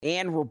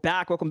And we're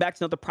back. Welcome back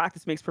to another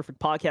Practice Makes Perfect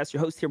podcast.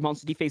 Your host here,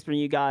 Monster D-Face,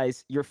 bringing you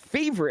guys your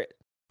favorite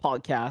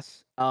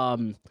podcast. I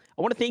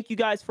want to thank you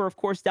guys for, of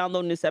course,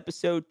 downloading this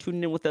episode,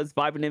 tuning in with us,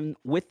 vibing in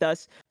with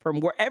us from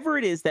wherever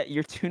it is that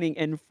you're tuning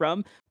in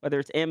from, whether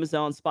it's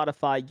Amazon,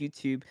 Spotify,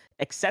 YouTube,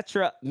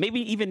 etc. Maybe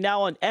even now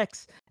on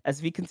X,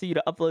 as we continue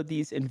to upload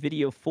these in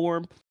video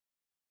form.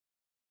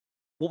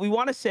 What we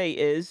want to say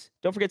is,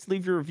 don't forget to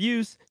leave your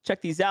reviews,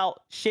 check these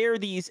out, share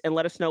these, and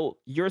let us know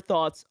your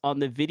thoughts on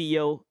the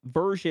video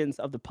versions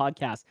of the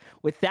podcast.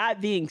 With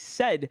that being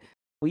said,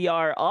 we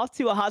are off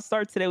to a hot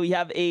start today. We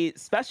have a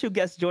special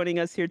guest joining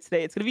us here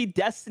today. It's going to be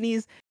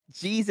Destiny's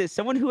Jesus,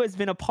 someone who has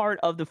been a part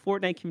of the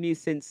Fortnite community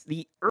since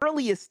the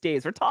earliest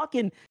days. We're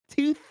talking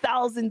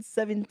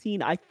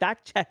 2017. I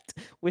fact-checked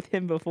with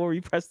him before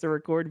we pressed the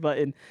record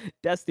button.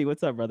 Destiny,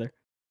 what's up, brother?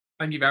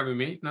 Thank you for having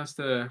me. Nice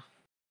to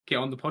get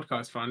on the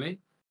podcast finally.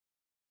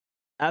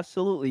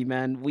 Absolutely,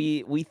 man.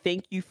 We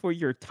thank you for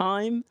your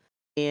time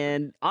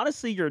and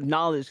honestly your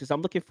knowledge, because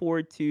I'm looking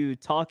forward to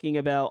talking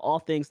about all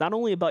things, not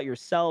only about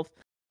yourself,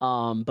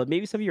 but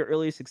maybe some of your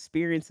earliest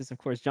experiences, of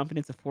course, jumping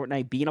into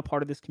Fortnite, being a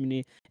part of this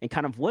community, and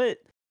kind of what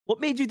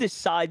made you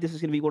decide this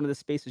is going to be one of the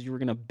spaces you were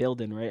going to build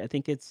in, right? I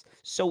think it's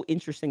so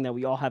interesting that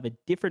we all have a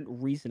different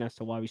reason as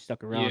to why we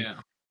stuck around.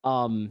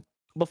 Yeah.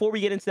 Before we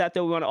get into that,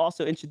 though, we want to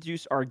also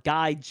introduce our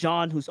guy,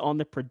 John, who's on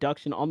the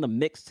production, on the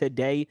mix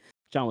today.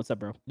 John, what's up,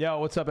 bro? Yo,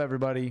 what's up,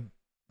 everybody?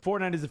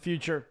 Fortnite is the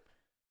future,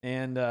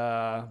 and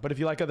but if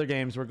you like other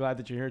games, we're glad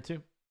that you're here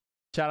too.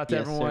 Shout out to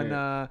everyone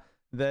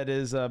that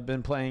has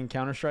been playing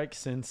Counter-Strike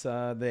since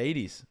the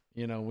 80s.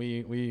 You know,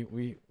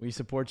 we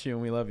support you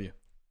and we love you.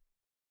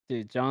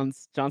 Dude,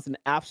 John's an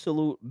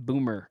absolute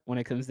boomer when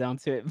it comes down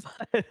to it.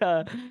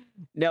 But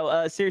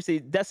no, seriously,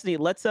 Destiny,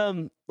 let's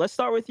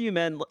start with you,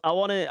 man. I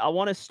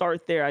wanna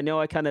start there. I know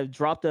I kind of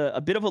dropped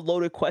a bit of a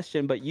loaded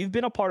question, but you've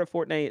been a part of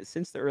Fortnite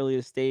since the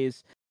earliest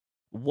days.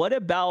 What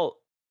about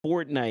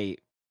Fortnite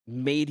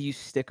made you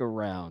stick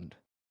around?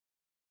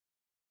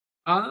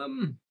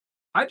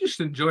 I just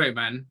enjoy it,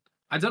 man.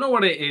 I don't know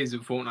what it is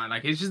with Fortnite.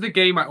 Like, it's just a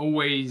game I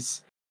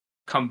always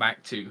come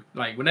back to.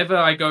 Like, whenever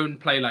I go and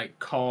play like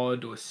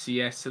COD or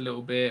CS a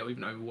little bit, or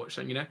even Overwatch,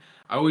 something, I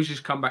always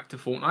just come back to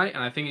Fortnite,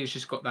 and I think it's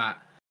just got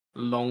that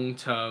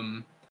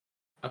long-term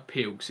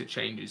appeal because it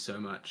changes so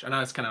much. I know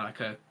it's kind of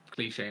like a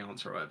cliche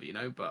answer or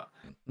whatever, but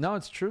no,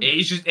 it's true. It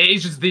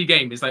is just the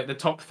game. It's like the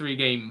top 3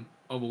 game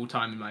of all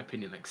time, in my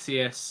opinion. Like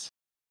CS,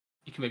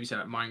 you can maybe say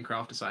like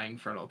Minecraft or something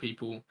for a lot of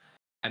people,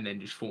 and then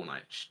just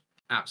Fortnite, just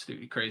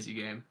absolutely crazy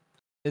game.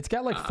 It's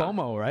got like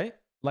FOMO, right?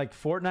 Like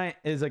Fortnite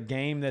is a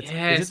game that's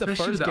is it the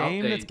first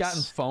game that's gotten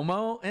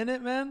FOMO in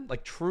it, man?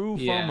 Like true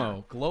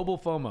FOMO, global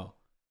FOMO.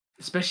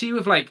 Especially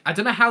with like, I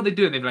don't know how they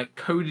do it. They've like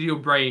coded your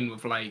brain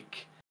with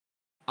like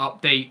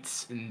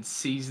updates and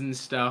season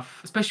stuff.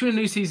 Especially when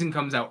a new season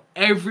comes out,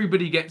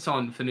 everybody gets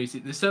on for new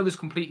season. The servers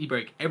completely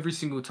break every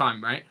single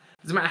time, right?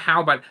 Doesn't matter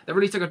how bad. They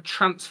released like a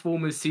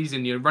Transformers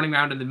season, running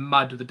around in the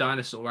mud with a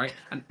dinosaur, right?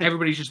 And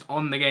everybody's just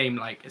on the game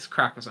like it's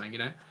crap or something,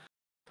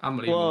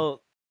 Unbelievable.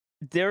 Well,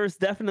 there's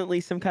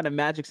definitely some kind of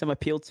magic, some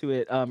appeal to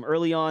it.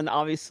 Early on,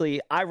 obviously,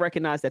 I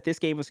recognized that this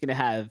game was going to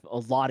have a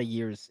lot of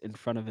years in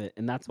front of it,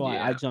 and that's why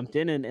I jumped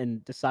in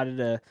and decided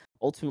to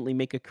ultimately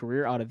make a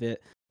career out of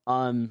it.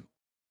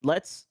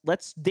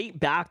 Let's date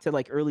back to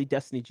like early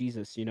Destiny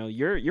Jesus.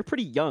 You're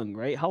pretty young,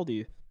 right? How old are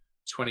you?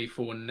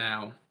 24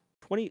 now.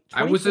 20,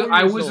 I was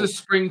a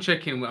spring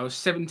chicken. I was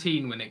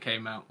 17 when it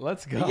came out.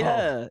 Let's go.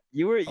 Yeah,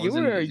 you were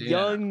a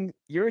young.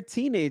 You're a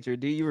teenager,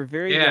 dude. You were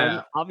very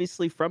young.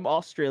 Obviously from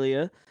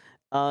Australia.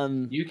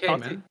 UK,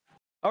 man.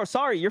 Oh,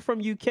 sorry, you're from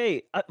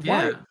UK.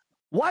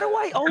 Why do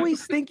I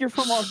always think you're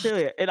from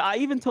Australia? And I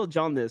even told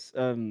John this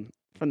from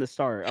the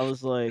start. I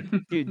was like,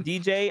 dude,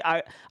 DJ.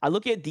 I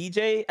look at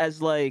DJ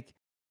as like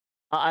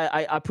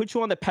I put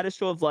you on the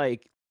pedestal of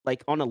like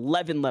on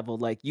 11 level.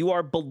 Like you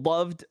are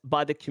beloved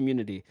by the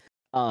community.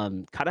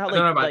 Kind of how I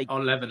don't know about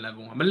on 11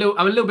 level. I'm a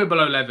little bit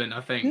below 11, I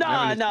think.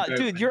 Nah,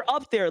 dude, you're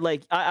up there.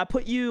 Like I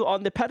put you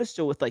on the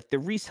pedestal with like the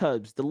Reese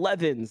Hubs, the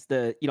Levins,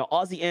 the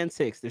Aussie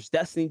Antics. There's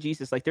Destiny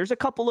Jesus. Like there's a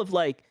couple of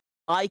like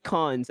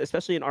icons,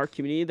 especially in our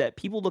community, that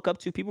people look up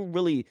to. People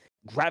really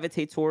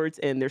gravitate towards,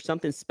 and there's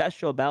something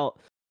special about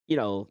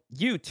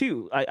you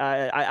too.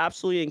 I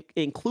absolutely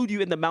include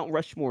you in the Mount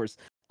Rushmores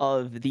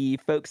of the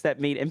folks that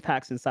made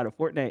impacts inside of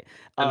Fortnite.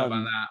 I know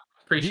about that.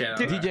 Appreciate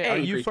it. DJ, are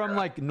you from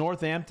like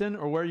Northampton,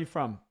 or where are you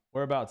from?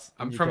 Whereabouts?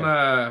 I'm from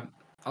I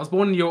was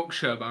born in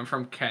Yorkshire, but I'm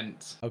from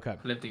Kent. Okay.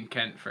 Lived in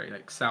Kent for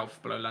like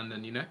south below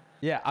London,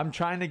 Yeah, I'm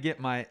trying to get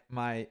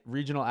my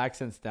regional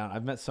accents down.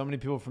 I've met so many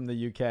people from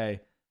the UK.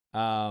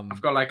 I've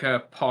got like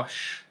a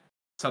posh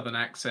southern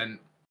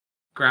accent,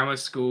 grammar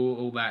school,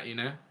 all that,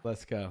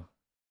 Let's go.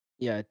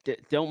 Yeah,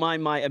 don't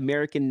mind my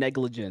American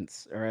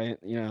negligence, all right?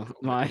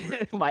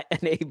 My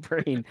NA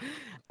brain.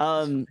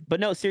 But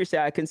no, seriously,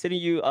 I consider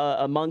you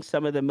among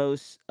some of the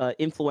most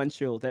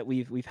influential that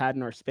we've had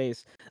in our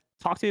space.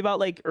 Talk to me about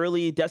like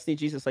early Destiny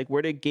Jesus. Like,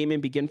 where did gaming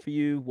begin for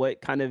you?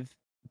 What kind of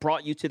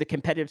brought you to the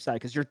competitive side?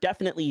 Because you're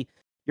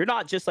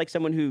not just like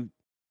someone who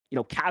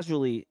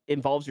casually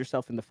involves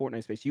yourself in the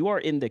Fortnite space. You are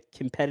in the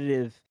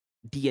competitive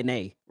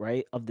DNA,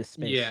 right, of this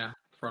space. Yeah,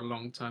 for a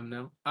long time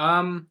now.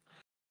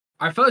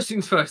 First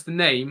things first, the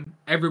name.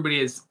 Everybody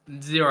has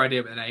zero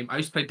idea about the name. I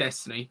used to play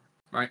Destiny,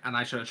 right? And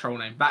I showed a troll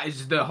name. That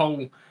is the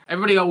whole.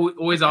 Everybody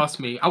always asks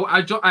me.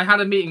 I had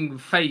a meeting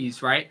with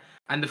FaZe, right?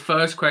 And the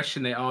first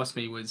question they asked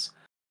me was,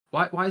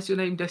 "Why is your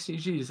name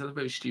DESTINYSJESUS? That's a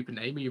very stupid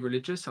name. Are you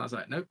religious?" And I was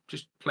like, "Nope,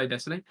 just play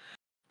Destiny."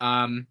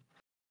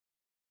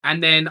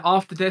 And then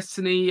after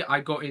Destiny, I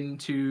got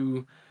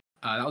into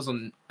that was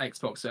on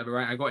Xbox server,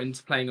 right? I got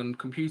into playing on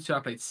computer.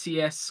 I played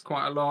CS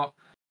quite a lot.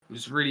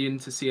 Was really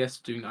into CS,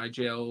 doing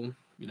IGL,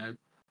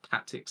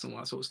 tactics and all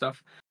that sort of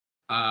stuff.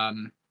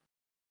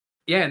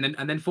 Yeah, and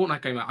then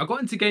Fortnite came out. I got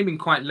into gaming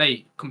quite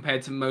late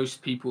compared to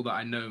most people that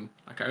I know.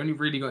 Like I only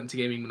really got into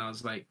gaming when I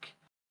was like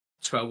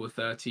 12 or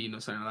 13 or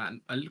something like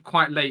that. And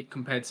quite late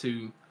compared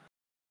to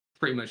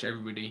pretty much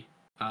everybody.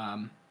 So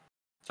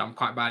I'm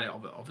quite bad at it,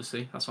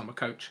 obviously. That's why I'm a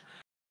coach.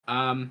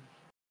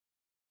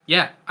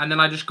 Yeah, and then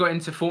I just got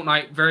into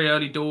Fortnite very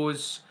early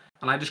doors,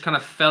 and I just kind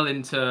of fell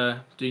into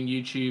doing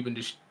YouTube and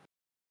just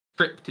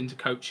tripped into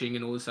coaching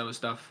and all this other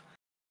stuff.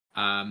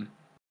 But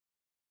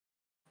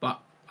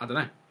I don't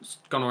know, it's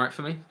gone all right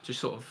for me, just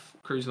sort of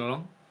cruising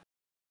along.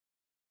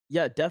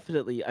 Yeah,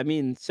 definitely. I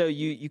mean, so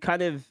you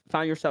kind of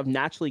found yourself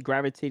naturally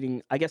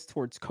gravitating, I guess,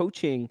 towards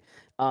coaching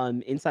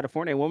inside of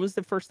Fortnite. When was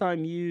the first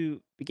time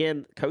you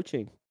began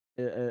coaching?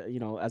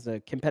 As a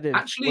competitive,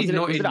 Actually,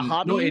 was it a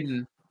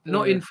hobby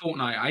not in or?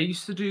 Fortnite. I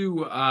used to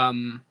do a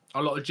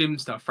lot of gym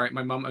stuff, right?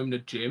 My mum owned a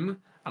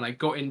gym, and I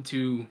got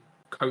into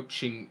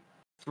coaching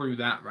through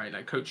that, right?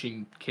 Like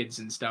coaching kids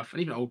and stuff,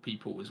 and even old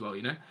people as well,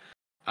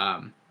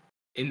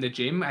 in the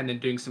gym, and then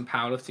doing some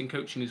powerlifting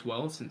coaching as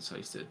well, since I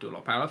used to do a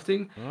lot of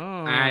powerlifting.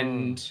 Oh.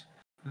 And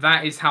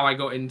that is how I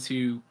got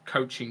into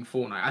coaching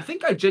Fortnite. I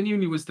think I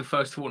genuinely was the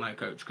first Fortnite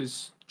coach,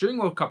 because during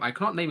World Cup, I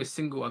cannot name a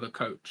single other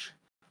coach.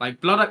 Like,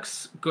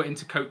 Bloodux got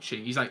into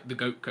coaching. He's like the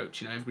GOAT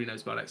coach, everybody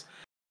knows Bloodux.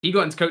 He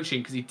got into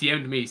coaching because he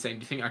DM'd me saying,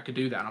 "Do you think I could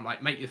do that?" And I'm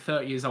like, "Mate, you're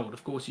 30 years old.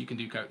 Of course you can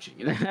do coaching."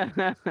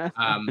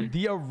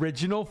 The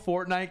original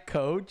Fortnite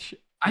coach.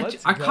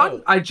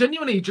 I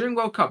genuinely, during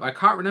World Cup, I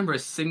can't remember a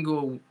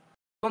single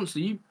sponsor.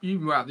 You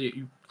were at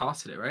you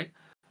casted it, right?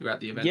 You were at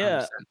the event.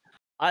 Yeah, 100%.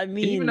 I Can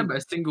you mean, remember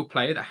a single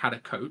player that had a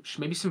coach?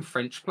 Maybe some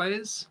French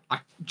players.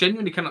 I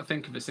genuinely cannot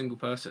think of a single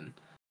person.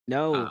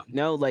 no,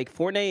 no, like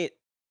Fortnite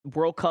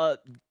World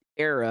Cup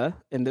era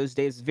in those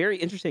days, very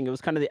interesting. It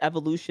was kind of the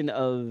evolution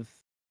of,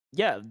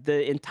 yeah,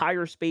 the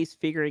entire space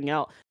figuring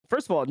out.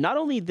 First of all, not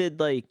only did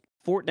like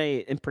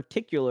Fortnite in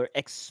particular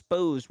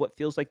expose what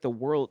feels like the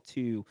world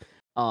to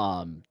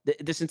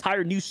this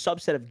entire new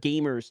subset of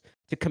gamers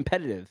to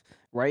competitive,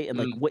 right? And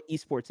like Mm. what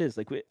esports is.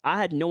 Like I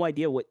had no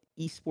idea what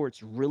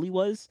esports really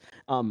was.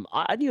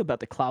 I knew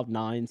about the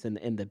Cloud9s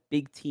and the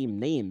big team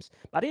names,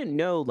 but I didn't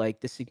know like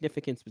the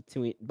significance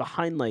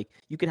behind like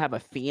you could have a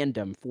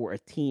fandom for a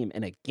team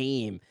in a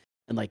game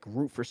and like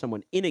root for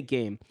someone in a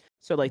game.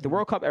 So like the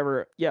World Cup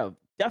ever, yeah,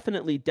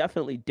 definitely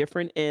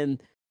different.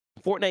 And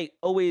Fortnite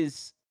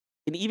always,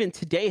 and even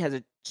today, has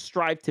a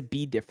strive to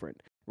be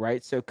different,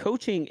 right? So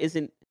coaching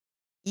isn't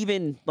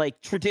even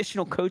like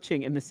traditional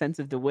coaching in the sense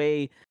of the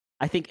way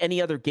I think any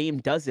other game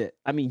does it.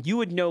 I mean, you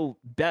would know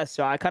best,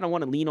 so I kind of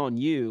want to lean on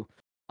you.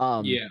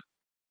 Yeah.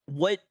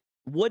 What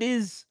what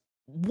is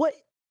what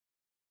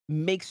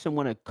makes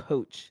someone a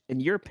coach in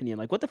your opinion?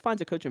 Like, what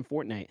defines a coach in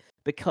Fortnite?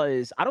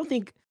 Because I don't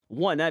think,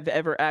 one, I've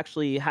ever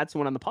actually had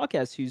someone on the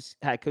podcast who's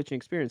had coaching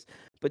experience,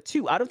 but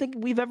two, I don't think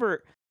we've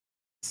ever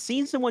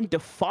seen someone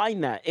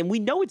define that, and we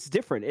know it's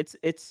different.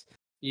 It's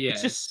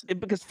Yes. just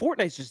because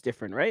Fortnite's just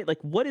different, right? Like,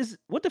 what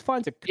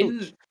defines a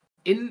coach?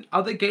 In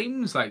other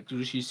games, like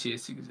just use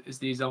CS as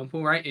the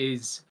example, right?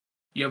 Is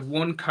you have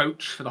one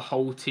coach for the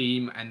whole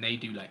team, and they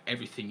do like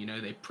everything.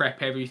 They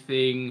prep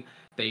everything.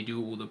 They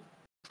do all the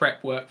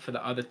prep work for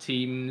the other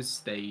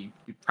teams. They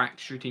do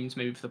practice routines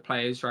maybe for the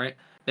players, right?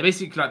 They're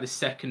basically like the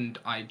second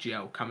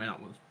IGL coming up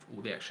with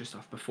all the extra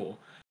stuff before.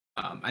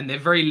 And they're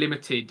very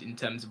limited in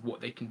terms of what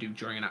they can do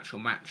during an actual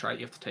match, right?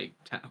 You have to take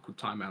technical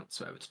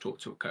timeouts whatever to talk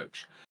to a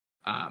coach,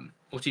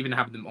 or to even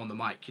have them on the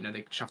mic.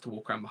 They just have to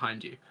walk around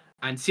behind you.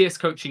 And CS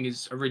coaching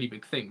is a really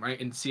big thing,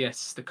 right? In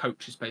CS, the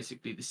coach is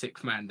basically the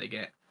sixth man. They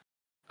get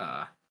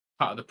part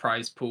of the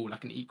prize pool,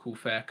 like an equal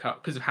fair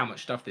cut, because of how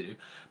much stuff they do.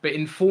 But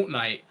in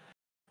Fortnite,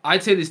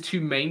 I'd say there's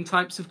two main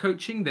types of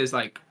coaching. There's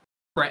like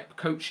prep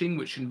coaching,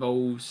 which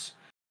involves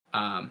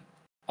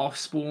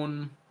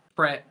off-spawn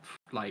prep,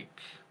 like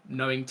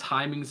knowing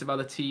timings of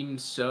other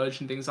teams,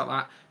 surge and things like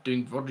that,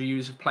 doing VOD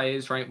reviews of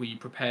players, right, where you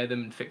prepare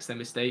them and fix their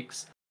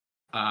mistakes.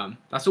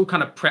 That's all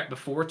kind of prep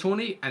before a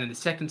tourney. And then the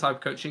second type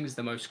of coaching is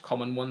the most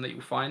common one that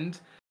you'll find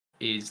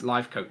is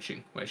live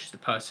coaching, where it's just a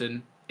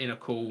person in a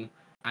call,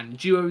 and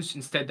duos,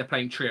 instead they're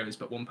playing trios,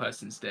 but one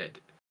person's dead.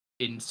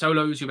 In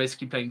solos, you're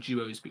basically playing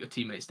duos, but your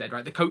teammate's dead,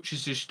 right? The coach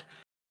is just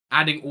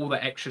adding all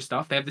the extra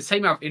stuff. They have the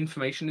same amount of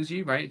information as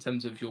you, right, in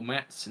terms of your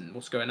mats and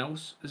what's going on.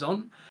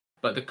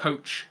 But the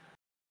coach,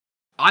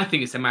 I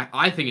think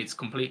it's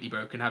completely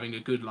broken having a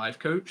good live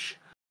coach.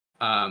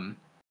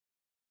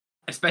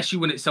 especially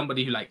when it's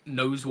somebody who like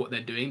knows what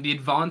they're doing. The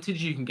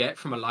advantage you can get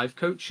from a live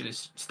coach in a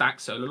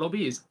stacked solo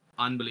lobby is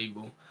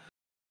unbelievable.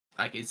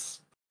 Like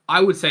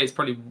I would say it's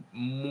probably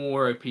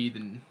more OP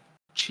than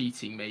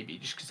cheating, maybe,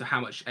 just because of how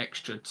much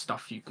extra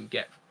stuff you can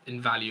get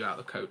in value out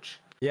of the coach.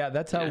 Yeah,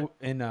 that's how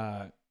in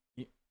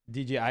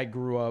DJ I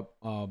grew up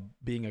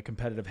being a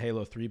competitive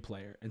Halo 3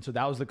 player, and so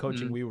that was the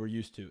coaching we were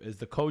used to. Is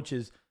the coach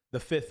is the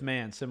fifth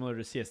man, similar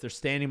to CS. They're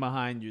standing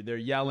behind you. They're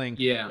yelling.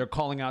 Yeah. They're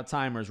calling out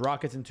timers.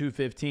 Rockets in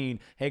 2:15.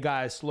 Hey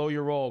guys, slow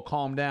your roll.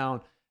 Calm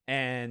down.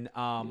 And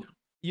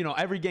you know,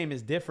 every game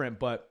is different,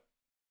 but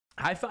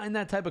I find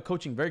that type of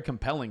coaching very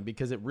compelling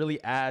because it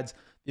really adds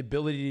the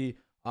ability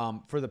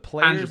for the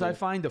players. Tangible. I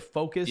find to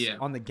focus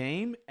on the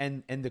game,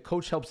 and the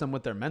coach helps them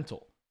with their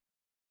mental.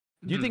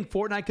 Do you think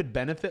Fortnite could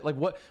benefit? Like,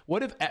 what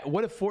if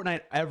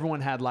Fortnite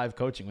everyone had live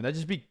coaching? Would that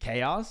just be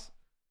chaos?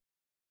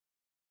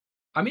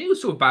 I mean, it would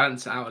sort of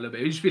balance it out a little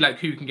bit. It would just be like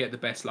who can get the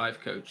best live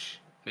coach,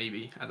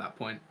 maybe at that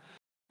point.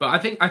 But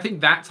I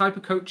think that type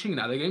of coaching in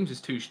other games is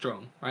too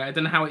strong, right? I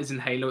don't know how it is in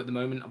Halo at the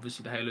moment.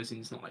 Obviously, the Halo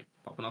scene's not like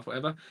popping off,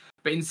 whatever.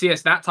 But in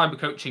CS, that type of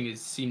coaching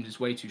seems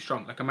way too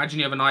strong. Like, imagine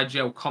you have an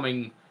IGL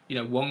coming, you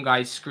know, one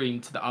guy's screen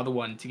to the other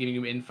one to giving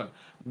him info.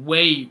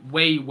 Way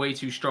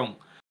too strong.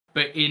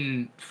 But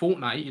in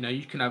Fortnite, you know,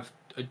 you can have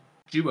a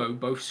duo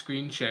both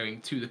screen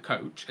sharing to the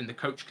coach, and the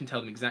coach can tell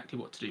them exactly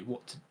what to do,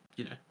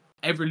 you know,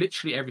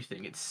 literally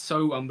everything. It's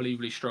so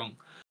unbelievably strong.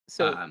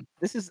 So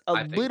this is a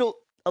little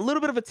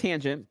bit of a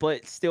tangent,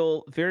 but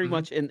still very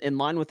much in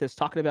line with this,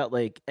 talking about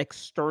like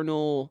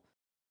external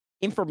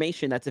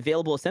information that's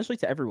available essentially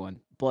to everyone.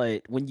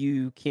 But when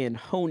you can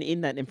hone in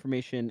that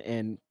information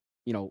and,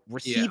 you know,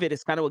 receive it,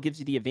 it's kind of what gives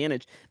you the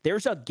advantage.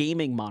 There's a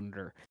gaming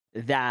monitor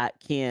that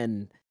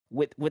can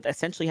with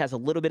essentially has a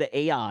little bit of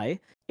AI.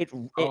 It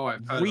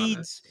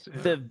reads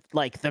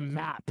the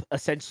map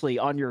essentially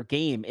on your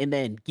game and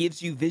then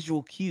gives you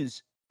visual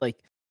cues, like,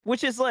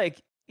 which is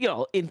like, you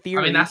know, in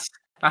theory. I mean,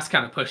 that's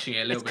kind of pushing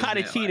it a little bit. It's kind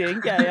of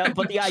cheating, yeah.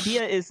 But the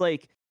idea is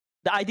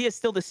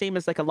still the same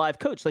as like a live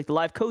coach. Like the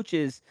live coach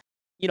is,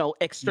 you know,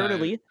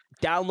 externally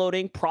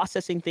downloading,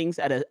 processing things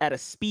at a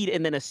speed,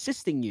 and then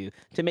assisting you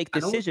to make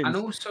decisions. And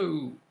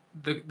also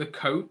the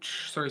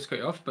coach. Sorry to cut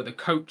you off, but the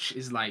coach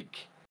is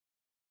like,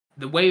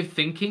 the way of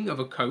thinking of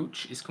a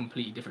coach is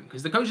completely different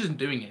because the coach isn't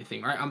doing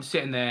anything, right? I'm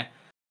sitting there,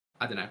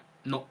 I don't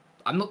know,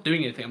 I'm not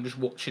doing anything. I'm just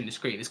watching the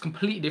screen. It's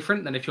completely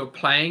different than if you're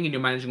playing and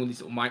you're managing all these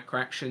little micro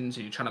actions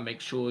and you're trying to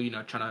make sure, you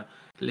know, trying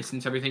to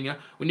listen to everything. Yeah,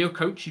 when you're a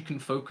coach, you can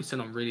focus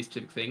in on really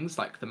specific things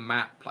like the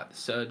map, like the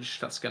surge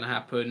that's going to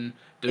happen,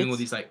 doing all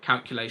these like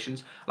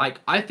calculations. Like,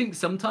 I think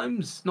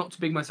sometimes, not to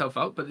big myself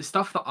up, but the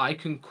stuff that I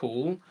can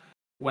call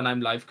when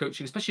I'm live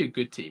coaching, especially a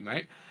good team,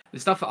 right? The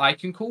stuff that I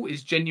can call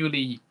is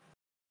genuinely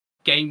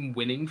game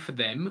winning for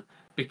them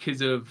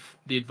because of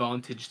the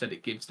advantage that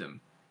it gives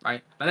them,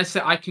 right? Now, let's say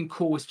I can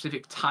call a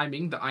specific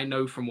timing that I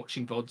know from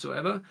watching VODs or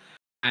whatever,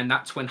 and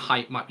that's when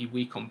height might be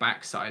weak on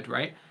backside,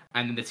 right?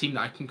 And then the team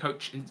that I can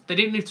coach, they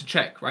didn't need to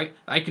check, right?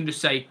 I can just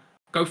say,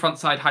 go front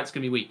side, height's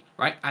going to be weak,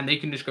 right? And they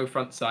can just go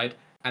front side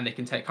and they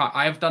can take height.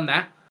 I have done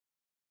that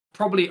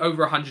probably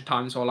over 100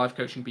 times while live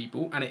coaching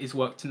people, and it has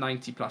worked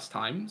 90 plus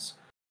times,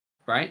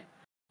 right?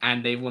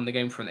 And they've won the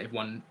game from it. They've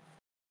won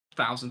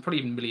thousands, probably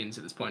even millions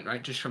at this point,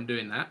 right? Just from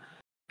doing that.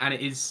 And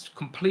it is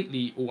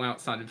completely all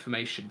outside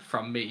information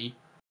from me,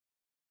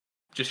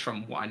 just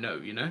from what I know,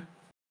 you know?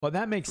 Well,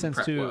 that makes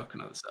sense too. Work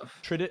and other stuff.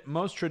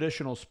 Most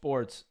traditional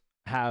sports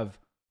have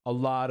a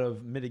lot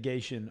of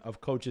mitigation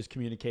of coaches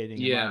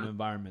communicating in live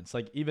environments.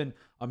 Like even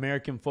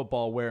American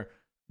football, where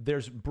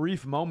there's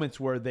brief moments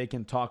where they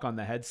can talk on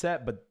the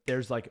headset, but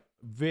there's like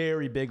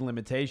very big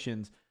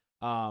limitations.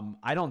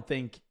 I don't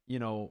think, you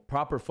know,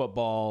 proper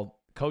football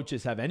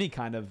coaches have any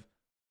kind of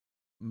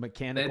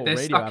mechanical they're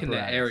radio stuck apparatus. In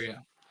their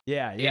area.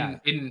 Yeah.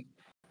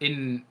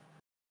 In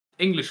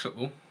English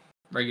football,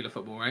 regular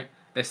football, right?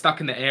 They're stuck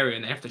in the area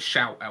and they have to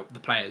shout out the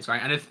players,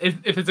 right? And if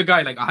it's a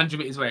guy like 100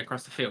 meters away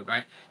across the field,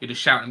 right, you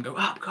just shout and go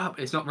up, go up.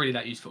 It's not really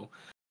that useful.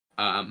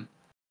 But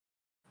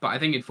I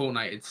think in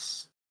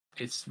Fortnite,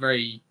 it's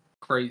very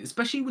crazy,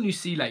 especially when you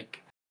see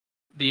like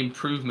the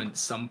improvements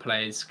some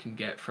players can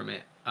get from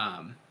it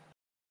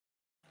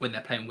when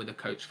they're playing with a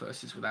coach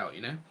versus without,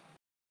 you know.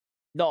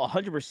 No,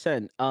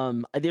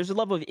 100%. There's a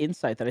level of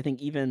insight that I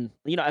think even,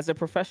 you know, as a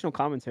professional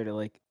commentator,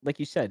 like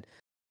you said,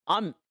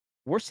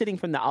 we're sitting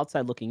from the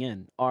outside looking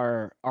in.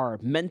 Our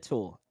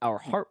mental, our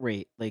heart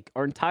rate, like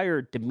our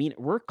entire demeanor,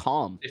 we're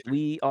calm.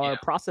 We are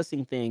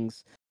processing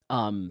things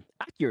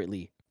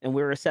accurately, and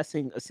we're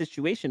assessing a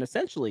situation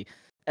essentially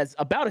as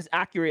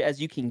accurate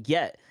as you can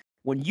get.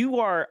 When you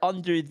are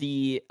under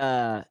the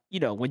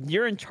when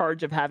you're in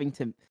charge of having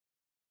to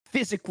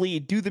physically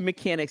do the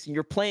mechanics and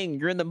you're playing,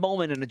 you're in the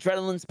moment and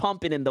adrenaline's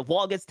pumping and the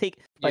wall gets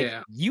taken.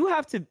 You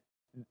have to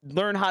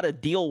learn how to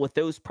deal with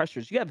those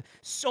pressures. You have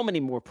so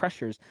many more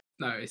pressures.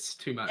 No, it's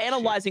too much.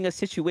 Analyzing a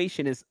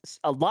situation is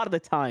a lot of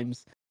the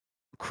times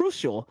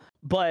crucial,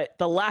 but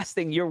the last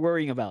thing you're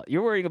worrying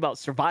about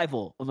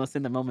survival almost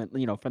in the moment,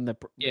 you know, from the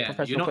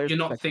professional players. You're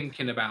not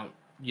thinking about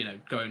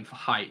going for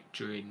height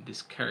during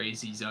this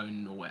crazy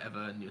zone or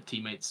whatever, and your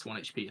teammates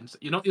 1 HP, and so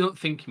you're not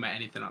thinking about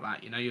anything like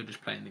that. You're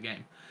just playing the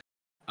game.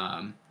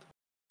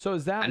 So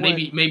is that and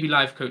maybe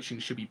live coaching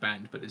should be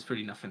banned, but there's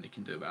really nothing they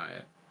can do about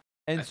it.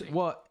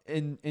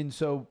 And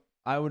so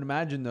I would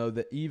imagine though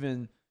that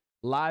even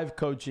live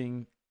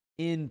coaching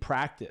in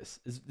practice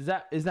is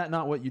that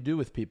not what you do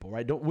with people,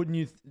 right?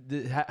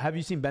 Have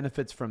you seen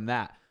benefits from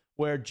that?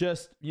 Where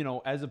just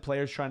as a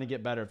player's trying to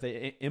get better, if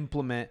they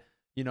implement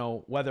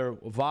whether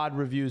VOD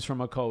reviews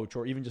from a coach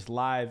or even just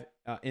live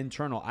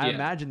internal, I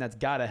imagine that's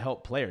got to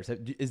help players.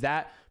 Is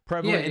that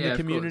prevalent in the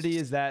community?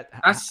 Is that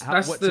what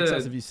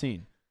success have you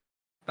seen?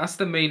 That's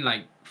the main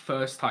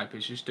first type,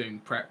 is just doing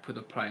prep with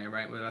a player,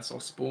 right? Whether that's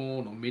off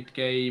spawn or mid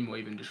game or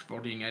even just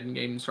vodding end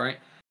games, right?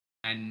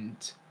 And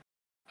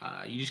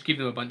you just give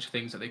them a bunch of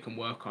things that they can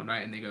work on,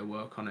 right? And they go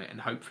work on it,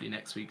 and hopefully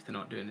next week they're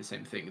not doing the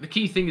same thing. The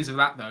key thing is of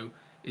that though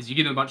is you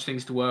give them a bunch of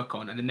things to work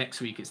on, and the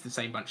next week it's the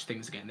same bunch of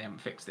things again. They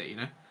haven't fixed it,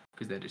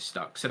 because they're just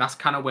stuck. So that's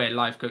kind of where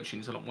live coaching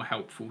is a lot more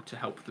helpful to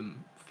help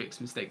them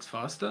fix mistakes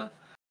faster.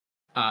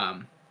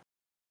 But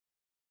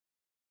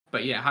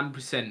yeah,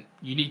 100%.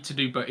 You need to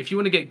do both. If you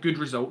want to get good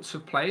results for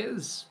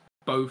players,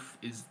 both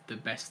is the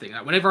best thing.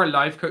 Whenever I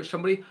live coach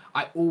somebody,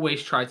 I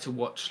always try to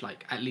watch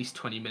at least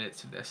 20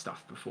 minutes of their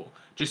stuff before,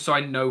 just so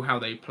I know how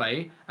they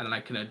play, and then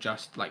I can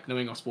adjust,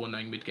 knowing off spawn,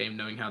 knowing mid game,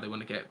 knowing how they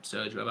want to get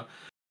surge, whatever.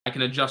 I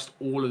can adjust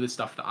all of the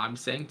stuff that I'm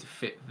saying to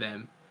fit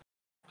them.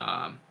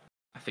 I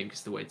think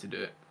is the way to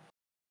do it.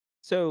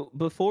 So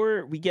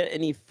before we get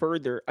any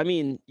further,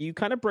 you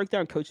kind of broke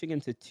down coaching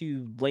into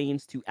 2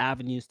 lanes, 2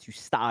 avenues, 2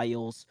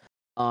 styles.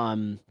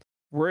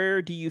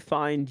 Where do you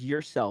find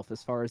yourself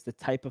as far as the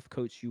type of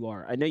coach you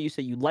are? I know you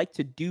say you like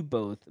to do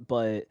both,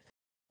 but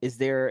is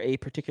there a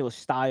particular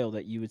style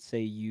that you would say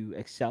you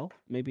excel,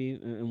 maybe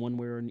in one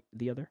way or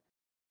the other?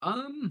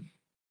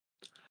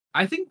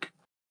 I think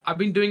I've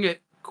been doing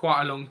it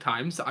quite a long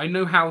time, so I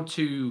know how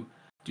to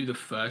do the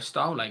first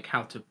style,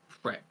 how to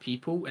prep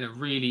people in a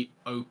really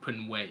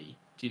open way.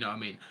 Do you know what I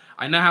mean?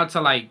 I know how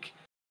to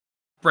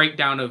break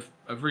down a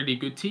really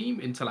good team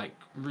into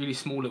really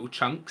small little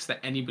chunks that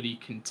anybody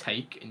can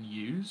take and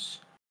use,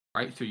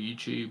 right, through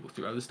YouTube or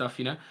through other stuff.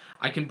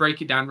 I can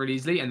break it down really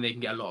easily, and they can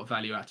get a lot of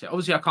value out of it.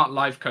 Obviously, I can't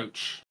live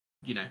coach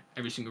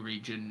every single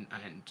region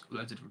and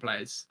loads of different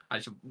players. I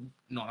just have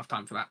not enough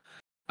time for that.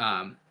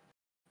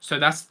 So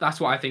that's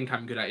what I think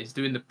I'm good at, is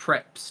doing the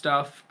prep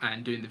stuff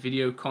and doing the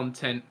video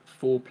content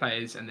for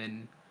players, and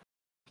then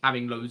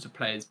having loads of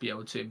players be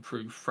able to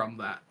improve from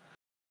that,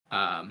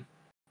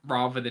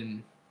 rather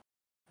than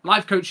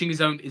live coaching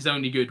is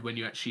only good when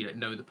you actually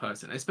know the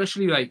person,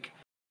 especially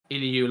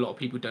in EU. A lot of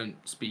people don't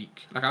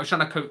speak. I was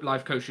trying to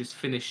live coach this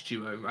Finnish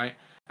duo, right,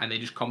 and they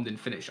just commed in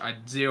Finnish. I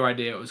had zero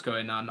idea what was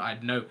going on. I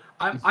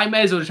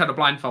may as well just had a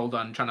blindfold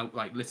on, trying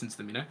to listen to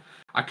them.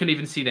 I couldn't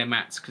even see their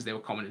mats because they were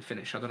common in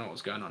Finnish. I don't know what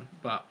was going on,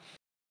 but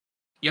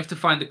you have to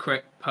find the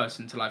correct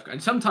person to live coach.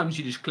 And sometimes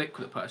you just click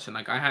with a person.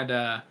 I had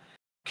a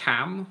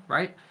Cam,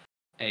 right,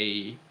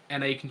 a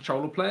NA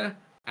controller player,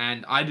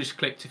 and I just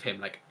clicked with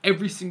him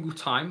every single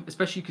time,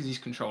 especially because he's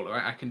controller,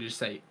 right? I can just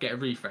say get a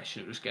refresh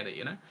and it'll just get it,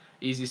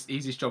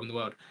 easiest job in the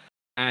world.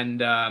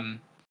 And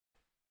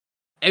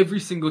every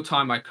single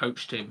time I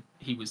coached him,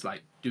 he was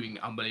doing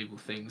unbelievable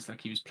things.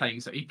 He was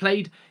playing, so he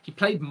played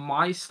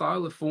my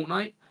style of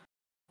Fortnite,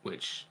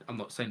 which I'm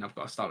not saying I've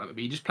got a style like it,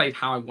 but he just played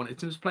how I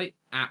wanted him to play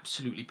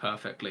absolutely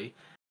perfectly.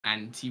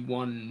 And he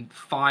won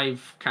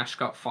 5 Cash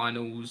Cup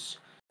finals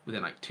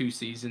within 2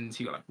 seasons.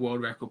 He got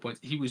world record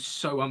points. He was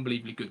so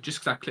unbelievably good just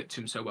because I clicked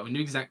to him so well. I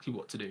knew exactly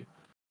what to do.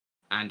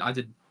 And I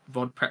did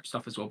VOD prep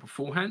stuff as well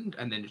beforehand,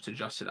 and then just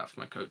adjusted that for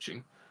my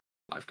coaching,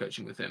 live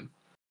coaching with him.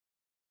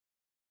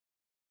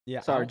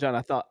 Yeah. Sorry, John.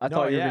 I thought you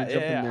were going to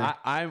jump in there.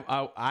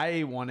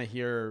 I want to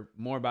hear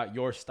more about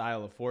your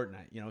style of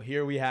Fortnite.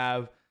 Here we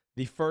have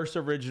the first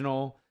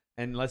original,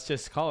 and let's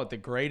just call it the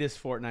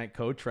greatest Fortnite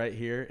coach right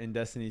here in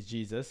Destiny's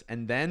Jesus,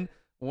 and then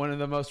one of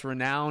the most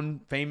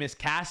renowned, famous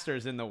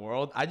casters in the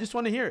world. I just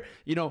want to hear,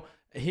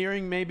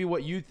 hearing maybe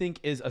what you think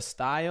is a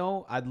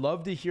style. I'd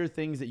love to hear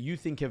things that you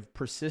think have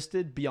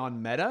persisted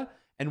beyond meta,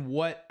 and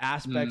what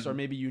aspects are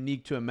maybe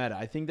unique to a meta.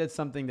 I think that's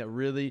something that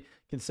really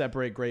can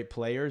separate great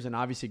players and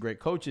obviously great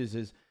coaches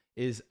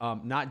is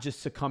not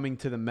just succumbing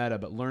to the meta,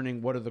 but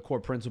learning what are the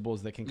core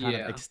principles that can kind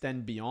of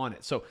extend beyond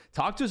it. So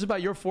talk to us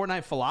about your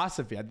Fortnite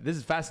philosophy. This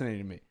is fascinating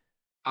to me.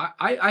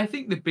 I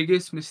think the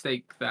biggest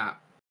mistake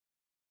that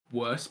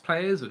worse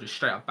players or just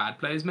straight up bad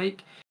players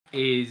make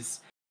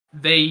is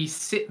they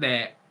sit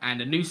there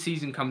and a new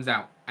season comes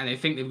out and they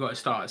think they've got to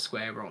start at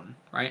square on,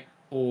 right?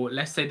 Or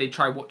let's say they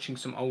try watching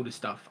some older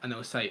stuff and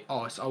they'll say,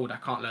 oh, it's old, I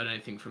can't learn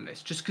anything from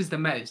this. Just because the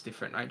meta is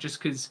different, right? Just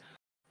because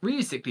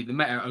realistically the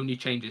meta only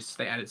changes.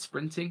 They added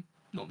sprinting,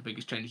 not the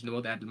biggest change in the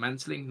world. They added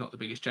mantling, not the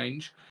biggest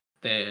change.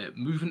 Their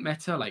movement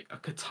meta, a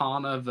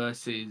katana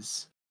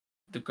versus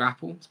the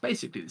grapple, it's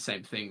basically the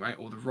same thing, right?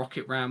 Or the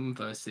rocket ram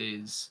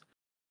versus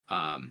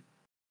katana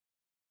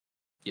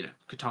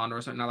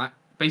or something like that.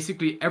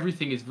 Basically,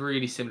 everything is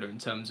really similar in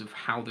terms of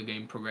how the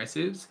game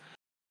progresses,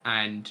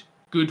 and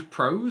good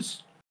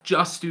pros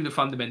just do the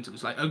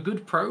fundamentals. Like a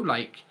good pro,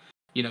 like,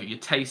 you know, your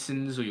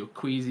Taysons or your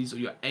Queasies or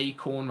your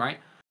Acorn, right?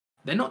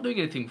 They're not doing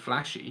anything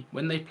flashy.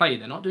 When they play,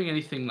 they're not doing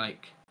anything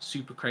like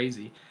super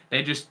crazy.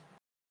 They're just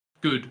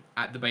good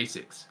at the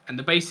basics. And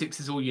the basics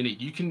is all you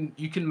need. You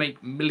can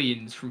make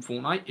millions from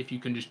Fortnite if you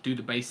can just do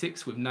the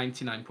basics with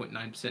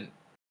 99.9%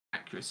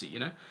 accuracy, you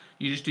know?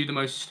 You just do the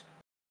most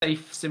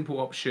safe, simple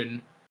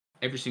option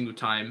every single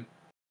time.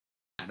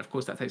 And of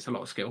course that takes a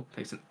lot of skill. It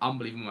takes an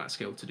unbelievable amount of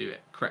skill to do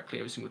it correctly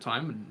every single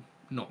time and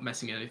not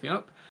messing anything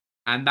up.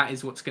 And that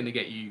is what's going to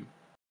get you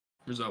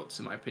results,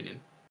 in my opinion.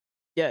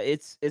 Yeah,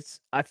 it's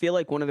I feel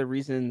like one of the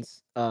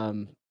reasons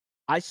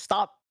I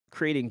stopped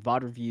creating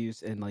VOD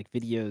reviews and like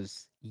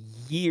videos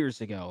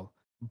years ago,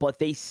 but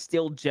they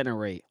still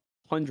generate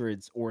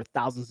hundreds or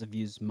thousands of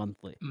views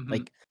monthly.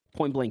 Like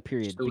point blank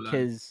period. Still learn.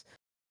 Because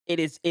it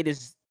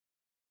is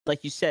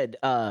like you said,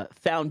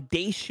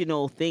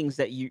 foundational things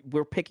that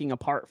we're picking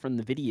apart from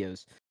the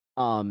videos.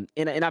 And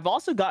I've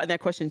also gotten that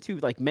question too,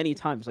 like many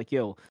times, like,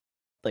 yo,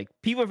 like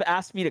people have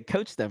asked me to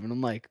coach them, and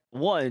I'm like,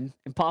 one,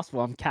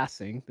 impossible. I'm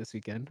casting this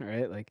weekend,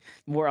 right? Like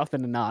more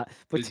often than not.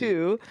 But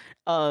two,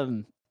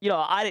 you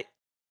know,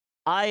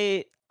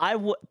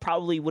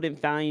 probably wouldn't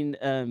find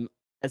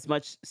as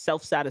much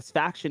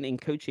self-satisfaction in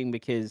coaching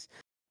because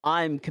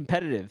I'm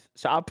competitive.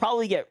 So I'll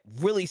probably get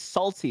really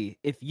salty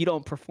if you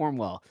don't perform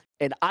well.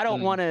 And I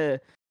don't want to,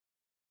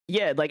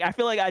 yeah, like I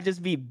feel like I'd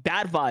just be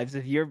bad vibes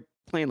if you're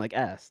playing like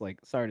ass. Like,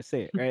 sorry to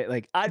say it, right?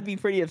 Like I'd be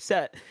pretty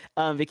upset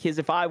because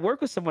if I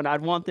work with someone,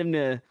 I'd want them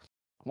to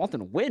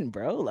win,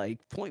 bro. Like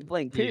point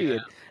blank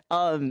period.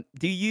 Yeah.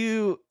 Do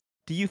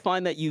you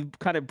find that you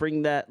kind of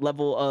bring that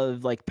level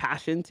of like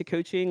passion to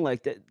coaching?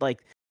 Like that,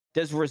 like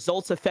does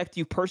results affect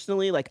you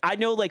personally? Like I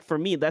know, like for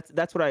me,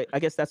 that's what I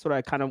guess that's what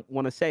I kind of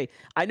want to say.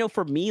 I know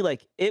for me,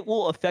 like it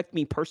will affect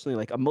me personally,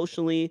 like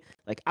emotionally.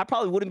 Like I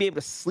probably wouldn't be able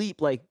to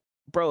sleep, like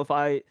bro,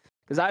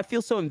 because I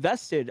feel so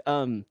invested.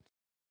 I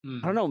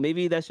don't know.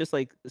 Maybe that's just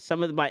like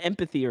some of my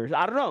empathy, or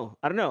I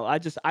don't know.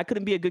 I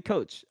couldn't be a good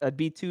coach. I'd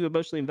be too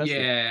emotionally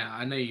invested. Yeah,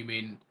 I know you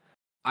mean.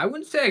 I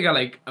wouldn't say I got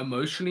like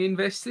emotionally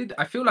invested.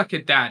 I feel like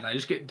a dad. I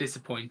just get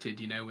disappointed,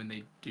 you know, when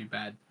they do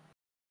bad.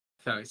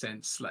 If that makes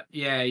sense. Like,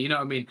 yeah, you know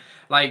what I mean.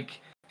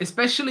 Like,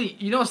 especially,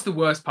 you know, what's the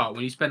worst part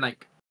when you spend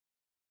like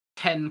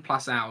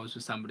 10+ hours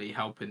with somebody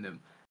helping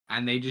them,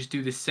 and they just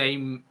do the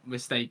same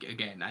mistake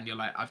again, and you're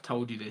like, I've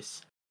told you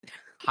this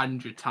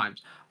 100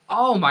 times.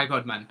 Oh my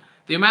god, man!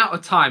 The amount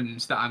of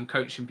times that I'm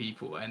coaching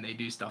people and they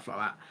do stuff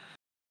like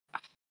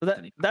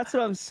that. That's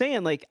what I'm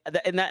saying. Like,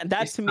 and that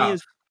It's to me tough.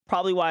 is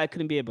probably why I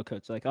couldn't be able to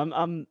coach. Like,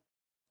 I'm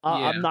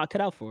Yeah. not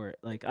cut out for it.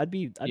 Like, I'd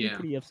be Yeah.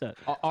 pretty upset.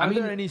 Are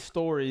there any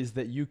stories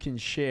that you can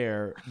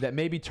share that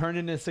maybe turn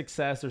into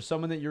success, or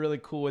someone that you're really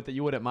cool with that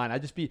you wouldn't mind?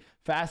 I'd just be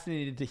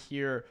fascinated to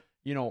hear,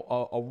 you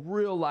know, a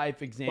real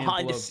life example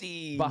Behind the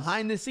scenes.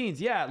 Behind the scenes.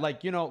 Yeah.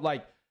 Like, you know,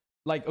 like,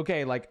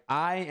 okay, like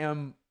I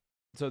am.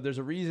 So there's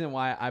a reason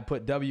why I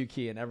put W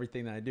key in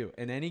everything that I do.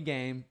 In any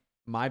game,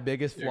 my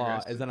biggest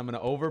flaw is that I'm going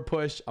to over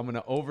push. I'm going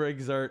to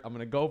overexert. I'm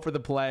going to go for the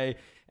play.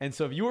 And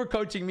so if you were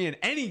coaching me in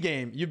any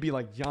game, you'd be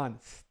like, John,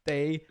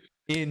 stay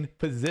in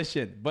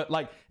position. But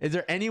like, is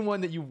there anyone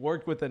that you've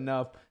worked with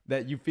enough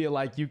that you feel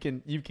like you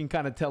can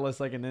kind of tell us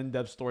like an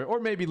in-depth story, or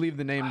maybe leave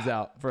the names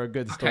out for a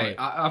good story? Okay,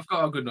 I've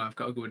got a good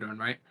one,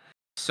 right?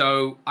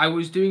 So I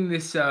was doing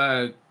this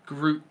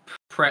group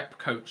prep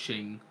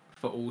coaching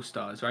for All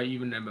Stars, right? You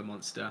remember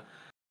Monster.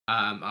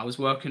 I was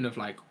working with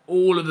like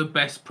all of the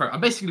best pro. I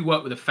basically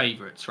worked with the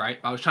favorites, right?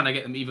 I was trying to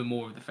get them even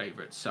more of the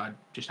favorites. So I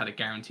just had a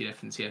guaranteed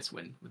FNCS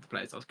win with the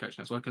players I was coaching.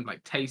 I was working with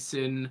like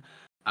Tayson,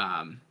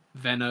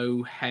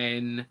 Veno,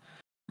 Hen,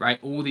 right?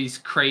 All these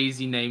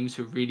crazy names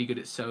who are really good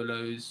at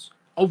solos.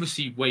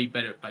 Obviously, way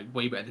better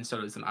than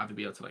solos than I would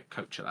be able to like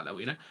coach at that level,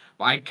 you know.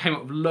 But I came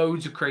up with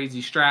loads of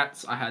crazy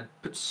strats. I had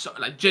put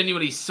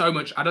genuinely so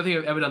much. I don't think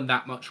I've ever done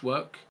that much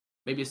work.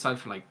 Maybe aside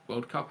from like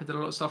World Cup, I did a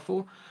lot of stuff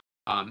for.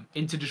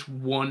 Into just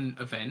one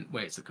event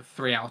where it's like a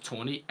 3-hour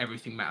tourney.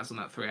 Everything matters on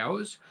that 3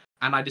 hours.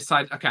 And I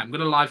decided, okay, I'm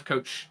going to live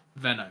coach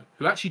Veno,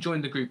 who actually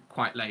joined the group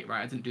quite late,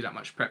 right? I didn't do that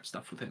much prep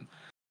stuff with him.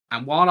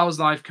 And while I was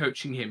live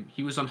coaching him,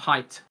 he was on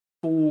height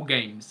 4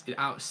 games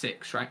out of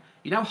 6, right?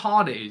 You know how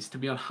hard it is to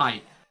be on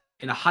height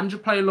in a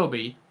 100-player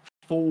lobby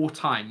 4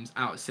 times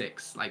out of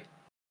 6? Like,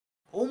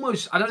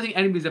 almost, I don't think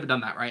anybody's ever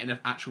done that, right? In the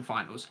actual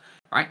finals,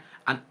 right?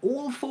 And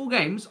all 4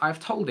 games, I've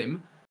told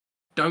him,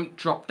 don't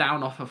drop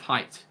down off of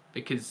height,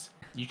 because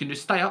you can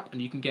just stay up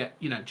and you can get,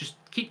 you know, just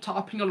keep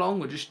tarping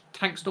along or just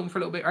tank storm for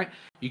a little bit, right?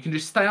 You can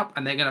just stay up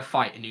and they're going to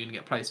fight and you're going to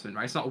get placement,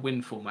 right? It's not a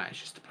win format,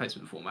 it's just a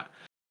placement format.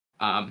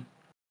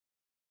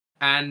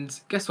 And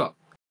guess what?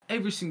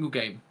 Every single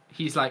game,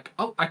 he's like,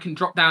 oh, I can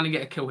drop down and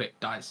get a kill hit.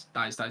 Dies.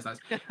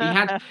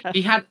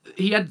 He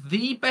had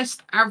the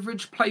best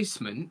average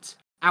placement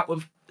out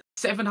of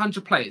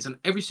 700 players in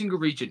every single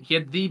region. He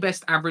had the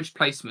best average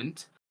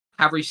placement.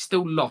 However, he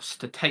still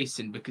lost to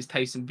Tayson because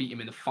Tayson beat him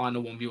in the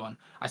final 1v1.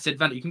 I said,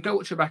 Veno, you can go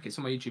watch your brackets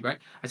on my YouTube, right?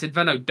 I said,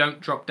 Veno, don't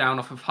drop down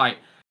off of height.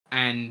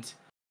 And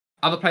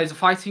Other players are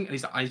fighting, and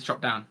he's like, he's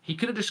dropped down. He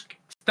could have just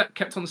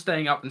kept on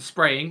staying up and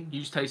spraying,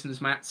 used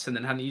Tayson's mats, and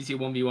then had an easier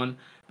 1v1.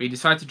 But he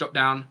decided to drop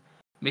down,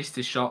 missed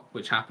his shot,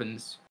 which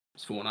happens.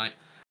 It's Fortnite.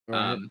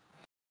 Right.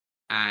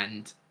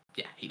 And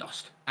yeah, he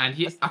lost. And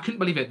I couldn't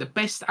believe it. The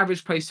best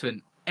average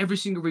placement, every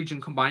single region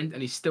combined,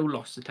 and he still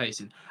lost to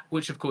Tayson,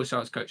 which of course I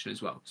was coaching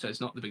as well. So it's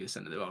not the biggest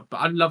end of the world.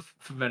 But I'd love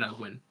for Venno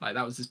to win. Like,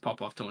 that was his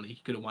pop-off tourney.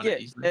 He could have won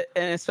it easily.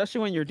 And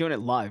especially when you're doing it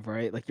live,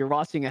 right? Like, you're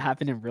watching it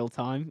happen in real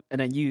time, and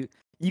then you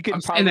could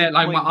I'm probably sitting there,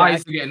 like, my point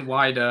eyes are getting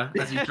wider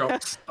as he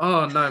drops.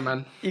 Oh no,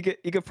 man. You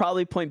could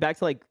probably point back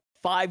to like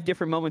 5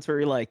 different moments where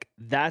you're like,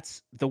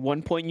 that's the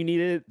one point you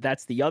needed,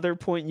 that's the other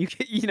point you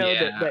could,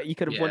 that you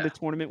could have won the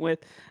tournament with.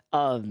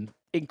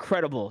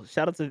 Incredible.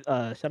 Shout out to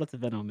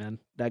Venno, man.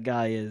 That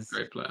guy is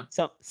Great player.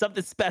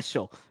 Something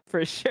special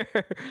for sure.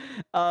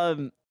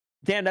 Dan,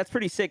 that's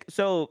pretty sick.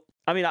 So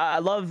I mean, I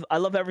love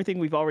everything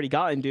we've already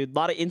gotten, dude. A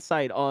lot of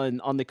insight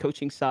on the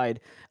coaching side.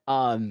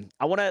 I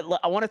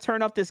want to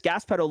turn up this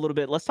gas pedal a little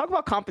bit. Let's talk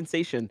about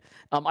compensation.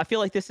 I feel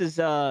like this is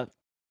I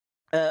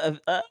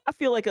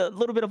feel like a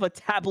little bit of a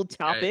taboo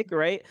topic,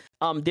 right?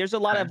 There's a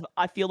lot of,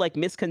 I feel like,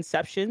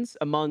 misconceptions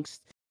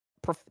amongst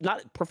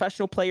not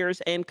professional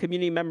players and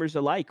community members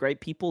alike, right?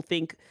 People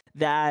think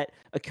that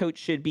a coach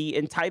should be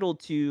entitled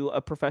to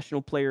a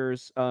professional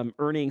player's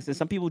earnings, and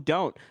some people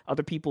don't.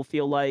 Other people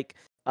feel like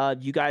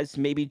you guys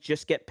maybe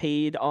just get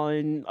paid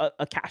on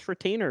a cash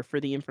retainer for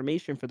the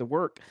information, for the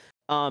work.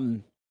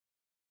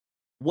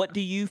 What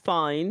do you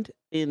find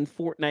in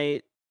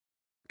Fortnite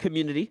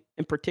community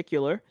in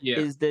particular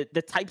is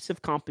the types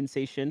of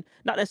compensation,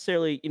 not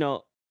necessarily,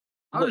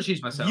 I'll just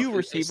use myself. You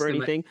receive or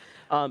anything.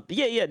 No,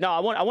 I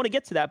want to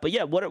get to that. But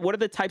yeah, what are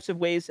the types of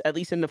ways, at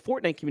least in the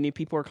Fortnite community,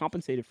 people are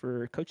compensated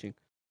for coaching?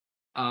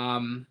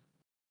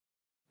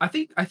 I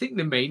think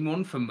the main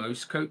one for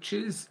most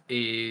coaches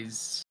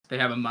is they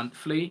have a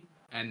monthly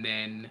and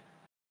then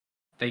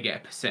they get a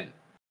percent.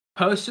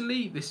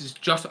 Personally, this is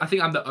just, I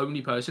think I'm the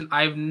only person.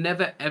 I've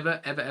never,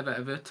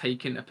 ever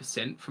taken a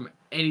percent from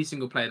any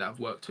single player that I've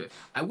worked with.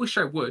 I wish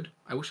I would.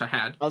 I wish I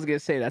had. I was going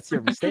to say, that's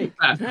your mistake.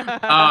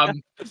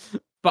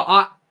 But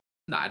I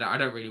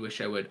don't really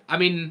wish I would. I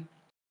mean,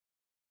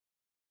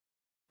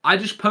 I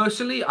just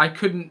personally, I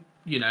couldn't,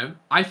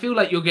 I feel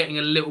like you're getting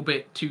a little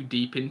bit too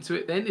deep into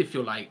it then if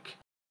you're like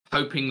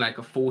hoping like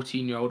a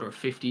 14-year-old or a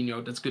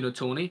 15-year-old that's good at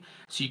tourney,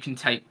 so you can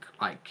take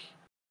like,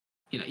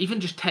 even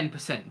just 10%.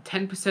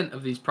 10%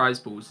 of these prize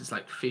pools is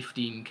like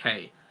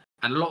 15k.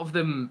 And a lot of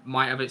them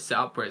might have it set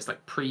up where it's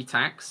like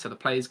pre-tax, so the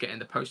player's getting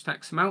the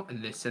post-tax amount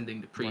and they're sending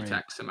the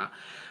pre-tax amount.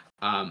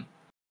 I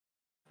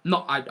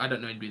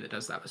don't know anybody that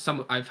does that,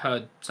 but I've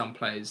heard some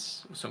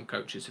players or some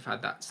coaches have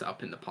had that set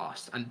up in the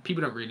past, and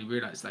people don't really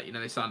realize that.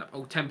 They sign up,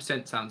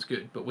 10% sounds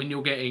good, but when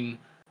you're getting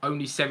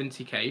only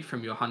 70k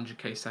from your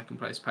 100k second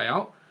place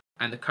payout,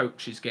 and the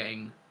coach is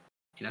getting,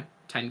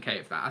 10k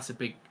of that, that's a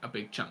big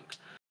chunk.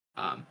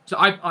 So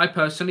I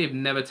personally have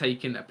never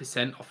taken a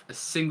percent off a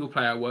single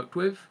player I worked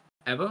with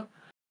ever.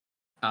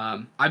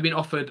 I've been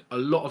offered a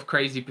lot of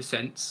crazy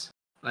percents.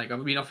 Like,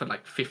 I've been offered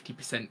like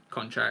 50%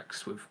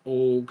 contracts with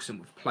orgs and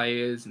with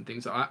players and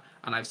things like that,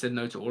 and I've said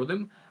no to all of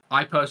them.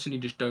 I personally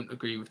just don't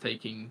agree with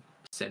taking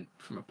percent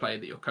from a player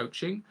that you're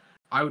coaching.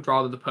 I would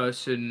rather the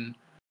person,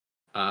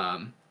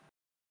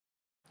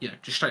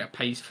 just straight up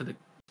pays for the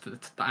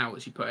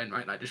hours you put in,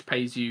 right? Like, just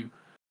pays you,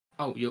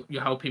 oh,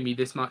 you're helping me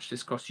this much,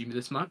 this costs you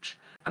this much.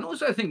 And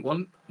also, I think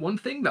one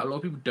thing that a lot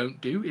of people don't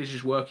do is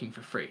just working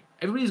for free.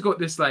 Everybody's got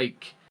this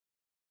like,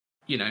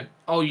 you need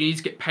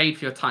to get paid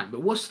for your time.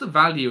 But what's the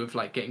value of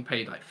like getting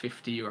paid like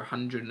 50 or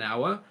 100 an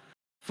hour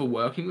for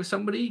working with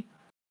somebody,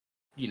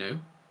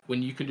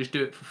 when you can just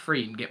do it for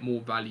free and get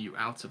more value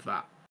out of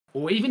that?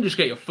 Or even just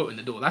get your foot in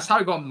the door. That's how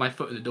I got my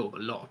foot in the door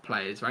with a lot of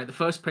players, right? The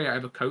first player I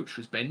ever coached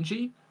was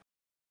Benji.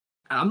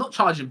 And I'm not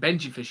charging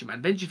Benji Fisher,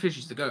 man. Benji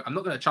Fisher's the go. I'm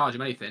not going to charge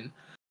him anything.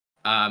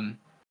 I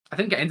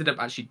think I ended up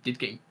actually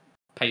getting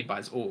paid by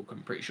his org,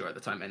 I'm pretty sure at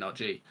the time,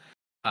 NRG.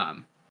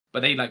 But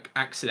they like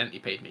accidentally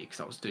paid me because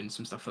I was doing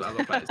some stuff for the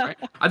other players, right?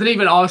 I didn't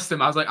even ask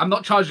them. I was like, I'm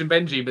not charging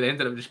Benji, but they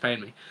ended up just paying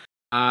me.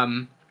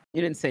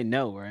 You didn't say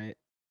no, right?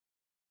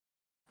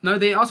 No,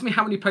 they asked me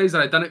how many players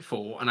that I'd done it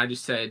for, and I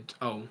just said,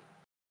 1,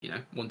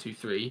 2,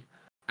 3,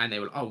 and they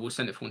were like, we'll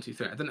send it for 1, 2,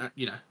 3. I don't know,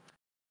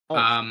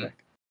 I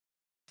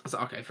was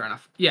like, okay, fair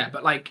enough. Yeah,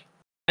 but like,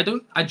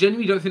 I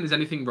genuinely don't think there's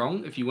anything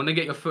wrong if you want to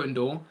get your foot in the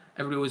door.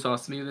 Everybody always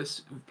asks me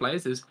this with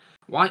players is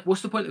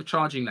what's the point of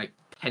charging like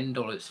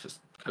 $10 for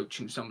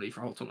coaching somebody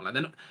for a whole tournament?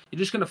 Like, you're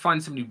just going to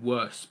find somebody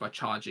worse by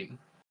charging,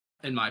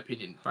 in my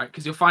opinion, right?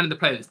 Because you're finding the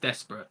player that's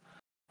desperate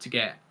to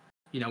get,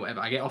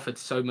 whatever. I get offered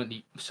so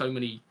many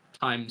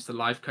times to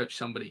live coach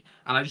somebody,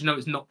 and I just know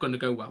it's not going to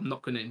go well. I'm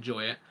not going to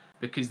enjoy it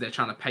because they're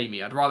trying to pay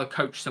me. I'd rather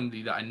coach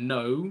somebody that I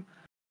know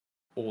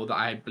or that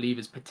I believe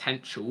is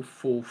potential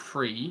for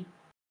free,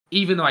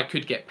 even though I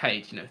could get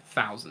paid,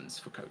 thousands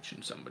for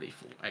coaching somebody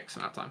for X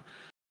amount of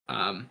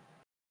time.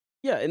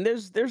 Yeah, and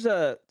there's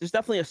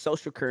definitely a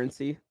social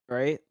currency,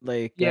 right?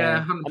 Like,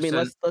 yeah, I mean,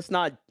 let's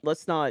not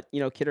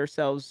kid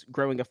ourselves.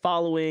 Growing a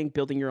following,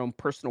 building your own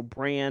personal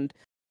brand,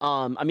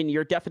 I mean,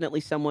 you're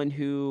definitely someone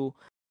who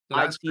So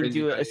I've that's seen crazy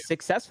do a value.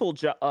 successful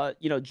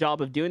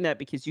job of doing that,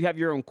 because you have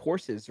your own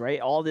courses, right?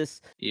 All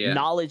this Yeah.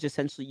 knowledge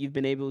essentially you've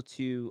been able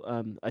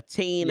to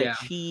attain, Yeah.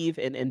 achieve,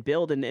 and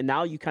build, and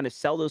now you kind of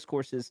sell those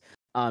courses.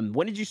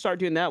 When did you start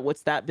doing that?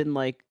 What's that been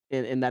like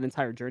in that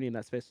entire journey in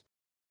that space?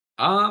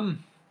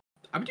 Um,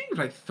 I've been doing it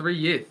for like 3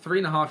 years,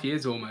 3.5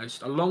 years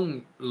almost, a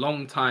long,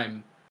 long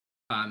time.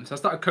 So I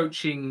started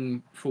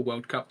coaching for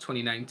World Cup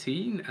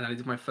 2019, and I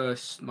did my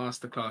first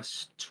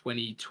masterclass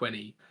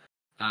 2020,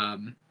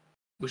 um,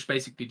 which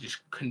basically just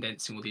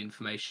condensing all the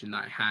information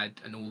that I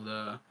had and all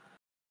the.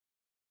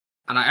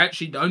 And I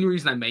actually, the only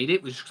reason I made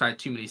it was because I had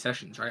too many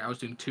sessions, right? I was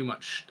doing too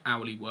much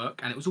hourly work,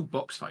 and it was all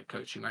box fight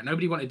coaching, right?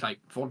 Nobody wanted like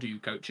vodou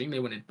coaching; they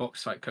wanted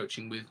box fight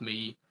coaching with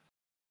me,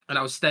 and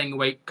I was staying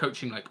awake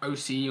coaching like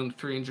OCE on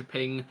 300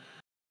 ping.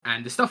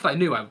 And the stuff that I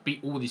knew, I would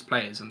beat all these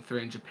players on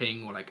 300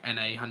 ping or like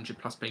NA 100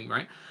 plus ping,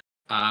 right?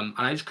 And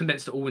I just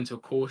condensed it all into a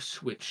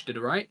course, which did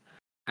it right.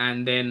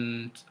 And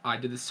then I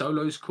did the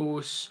solos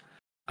course,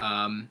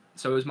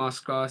 solos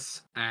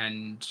masterclass,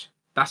 and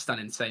that's done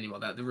insanely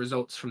well. That the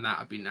results from that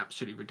have been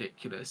absolutely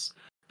ridiculous.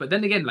 But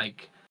then again,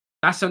 like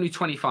that's only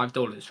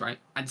 $25, right?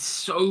 And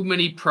so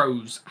many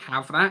pros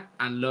have that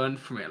and learn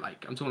from it.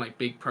 Like I'm talking like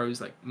big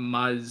pros like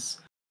Muzz,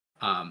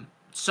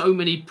 so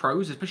many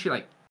pros, especially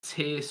like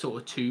tier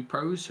sort of 2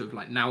 pros who have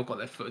like now got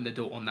their foot in the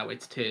door on their way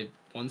to tier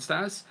 1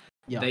 stars.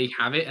 Yeah. They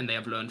have it and they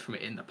have learned from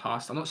it in the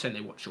past. I'm not saying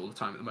they watch it all the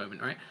time at the moment,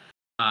 right?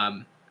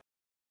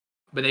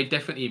 But they've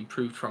definitely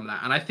improved from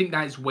that, and I think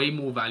that is way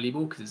more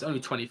valuable because it's only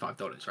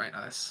 $25, right?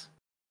 Now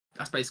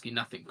that's basically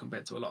nothing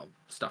compared to a lot of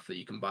stuff that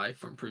you can buy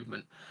for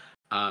improvement.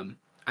 And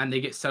they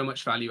get so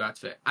much value out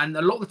of it. And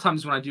a lot of the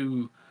times when I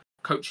do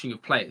coaching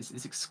of players,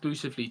 it's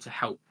exclusively to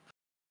help,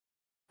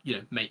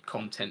 make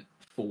content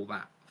for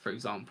that. For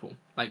example,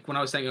 like when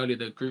I was saying earlier,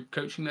 the group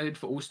coaching they did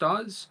for All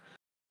Stars,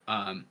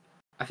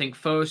 I think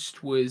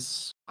first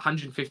was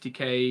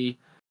 150k,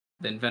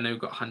 then Veno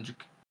got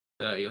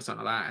 130 or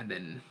something like that, and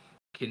then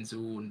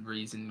Kinzel and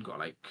Reason got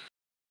like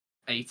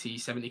 80,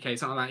 70k,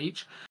 something like that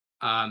each.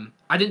 I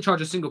didn't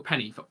charge a single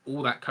penny for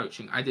all that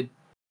coaching. I did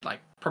like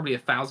probably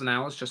 1,000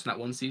 hours just in that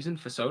one season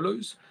for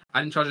solos.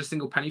 I didn't charge a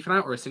single penny for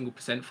that or a single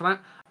percent for that.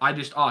 I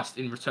just asked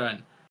in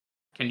return,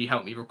 can you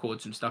help me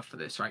record some stuff for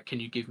this, right? Can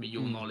you give me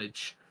your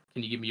knowledge?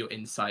 Can you give me your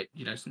insight?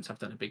 Since I've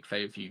done a big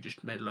favor for you,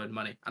 just made a load of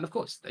money. And of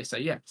course, they say,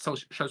 yeah,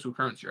 social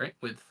currency, right?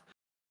 With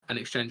an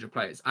exchange of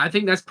players. I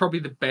think that's probably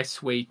the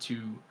best way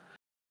to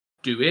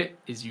do it,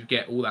 is you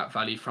get all that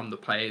value from the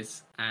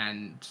players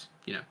and,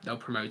 they'll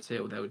promote it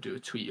or they'll do a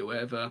tweet or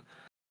whatever.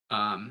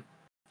 And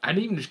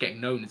even just getting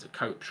known as a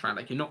coach, right?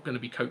 Like, you're not going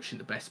to be coaching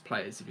the best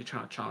players if you're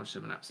trying to charge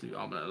them an absolute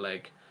arm and a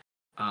leg,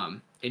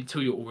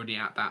 until you're already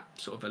at that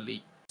sort of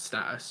elite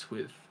status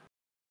with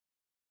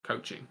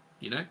coaching,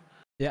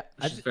 Yeah,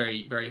 which is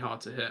very, very hard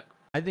to hit.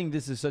 I think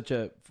this is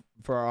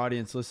for our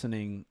audience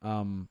listening,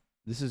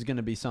 this is going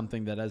to be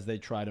something that as they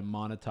try to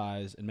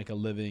monetize and make a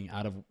living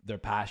out of their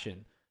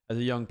passion as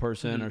a young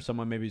person or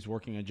someone maybe who's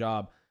working a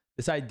job,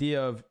 this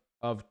idea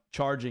of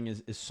charging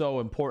is so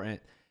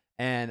important.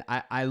 And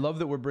I love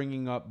that we're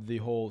bringing up the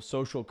whole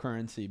social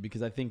currency,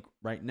 because I think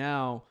right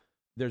now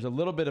there's a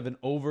little bit of an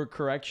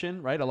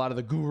overcorrection, right? A lot of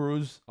the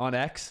gurus on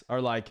X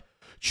are like,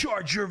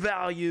 charge your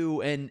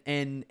value.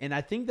 And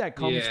I think that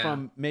comes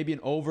from maybe an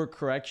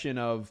overcorrection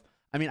of,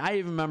 I mean, I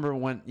even remember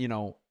when,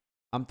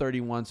 I'm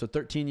 31. So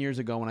 13 years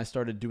ago when I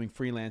started doing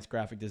freelance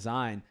graphic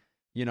design,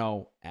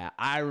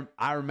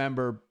 I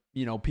remember,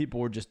 people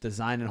were just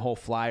designing whole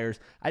flyers.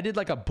 I did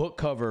like a book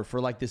cover for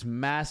like this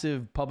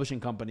massive publishing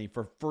company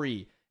for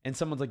free. And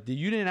someone's like,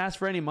 you didn't ask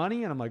for any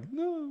money? And I'm like,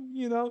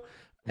 no,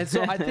 And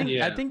so I think,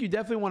 I think you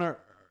definitely want to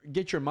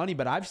get your money,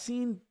 but I've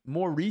seen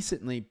more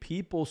recently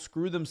people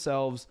screw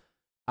themselves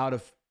out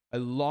of a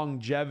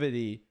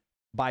longevity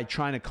by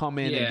trying to come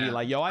in and be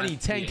like, yo, I need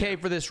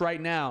 10K for this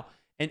right now.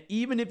 And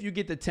even if you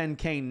get the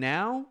 10K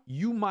now,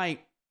 you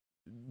might,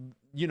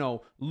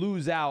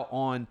 lose out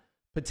on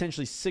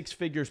potentially 6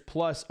 figures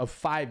plus of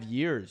 5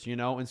 years,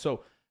 And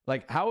so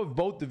like, how have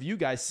both of you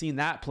guys seen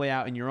that play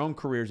out in your own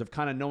careers of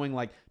kind of knowing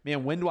like,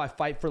 man, when do I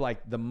fight for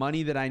like the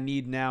money that I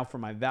need now for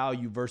my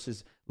value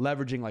versus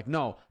leveraging like,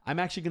 no, I'm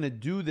actually going to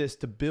do this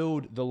to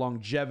build the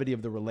longevity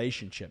of the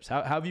relationships.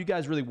 How have you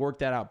guys really worked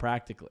that out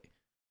practically?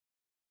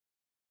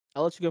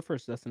 I'll let you go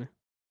first, Destiny.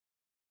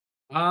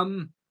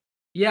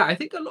 Yeah, I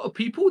think a lot of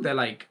people, they're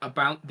like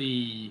about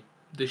the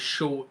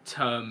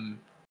short-term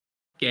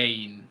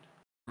gain,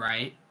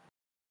 right?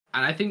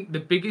 And I think the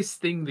biggest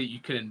thing that you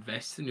can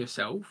invest in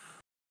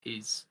yourself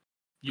is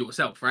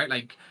yourself, right?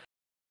 Like,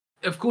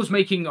 of course,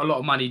 making a lot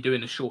of money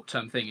doing a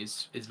short-term thing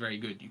is very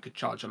good. You could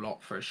charge a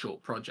lot for a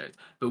short project,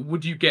 but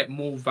would you get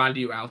more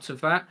value out of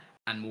that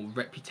and more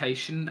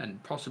reputation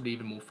and possibly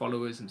even more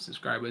followers and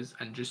subscribers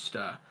and just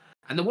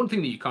and the one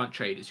thing that you can't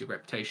trade is your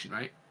reputation,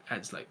 right?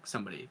 As like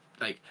somebody,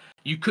 like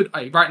you could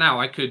right now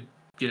I could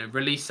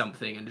release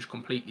something and just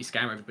completely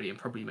scam everybody and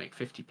probably make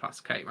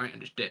 50+K, right,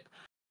 and just dip.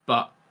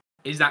 But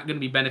is that going to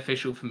be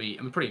beneficial for me?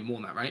 I'm pretty more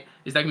than that, right?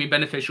 Is that going to be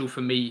beneficial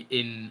for me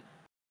in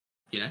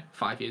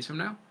 5 years from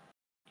now?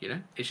 You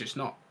know, it's just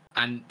not.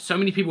 And so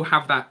many people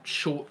have that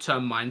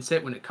short-term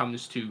mindset when it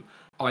comes to,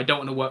 oh, I don't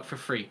want to work for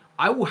free.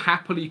 I will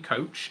happily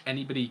coach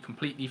anybody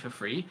completely for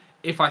free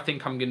if I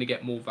think I'm going to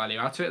get more value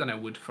out of it than I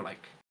would for,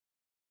 like,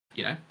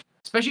 you know,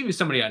 especially with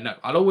somebody I know.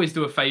 I'll always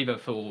do a favor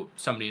for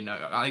somebody I know.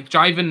 Like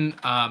Jiven,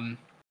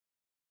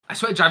 I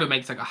swear Jiven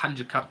makes like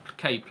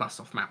 100k plus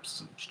off maps,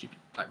 some stupid,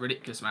 like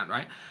ridiculous amount,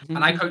 right?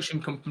 And I coach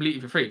him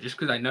completely for free just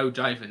because I know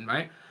Jiven,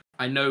 right?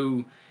 I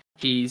know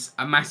he's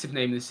a massive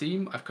name in the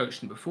scene. I've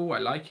coached him before. I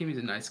like him. He's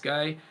a nice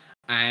guy.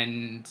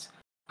 And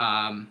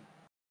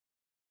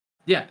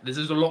yeah, there's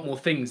a lot more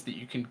things that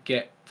you can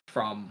get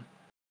from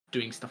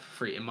doing stuff for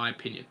free, in my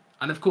opinion.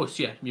 And of course,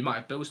 yeah, you might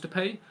have bills to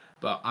pay,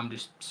 but I'm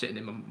just sitting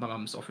in my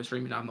mum's office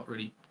room. You know, I'm not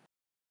really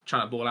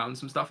trying to ball out on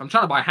some stuff. I'm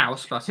trying to buy a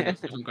house. That's a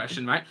different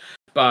question, right?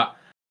 But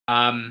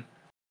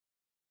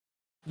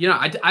you know,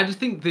 I just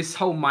think this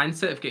whole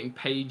mindset of getting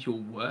paid your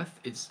worth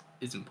is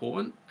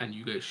important, and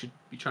you guys should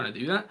be trying to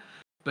do that.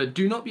 But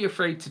do not be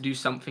afraid to do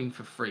something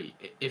for free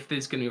if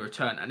there's going to be a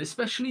return. And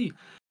especially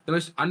the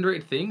most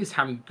underrated thing is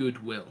having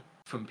goodwill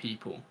from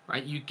people,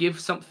 right? You give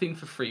something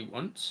for free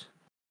once,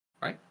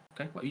 right?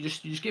 Okay, well, you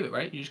just give it,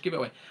 right? You just give it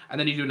away, and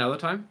then you do another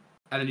time,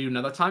 and then you do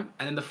another time,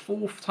 and then the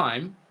fourth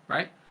time,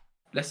 right?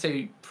 Let's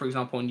say, for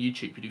example, on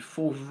YouTube, you do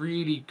 4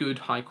 really good,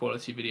 high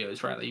quality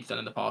videos, right? That you've done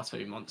in the past,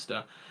 maybe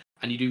Monster,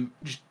 and you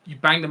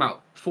bang them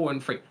out 4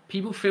 and 3.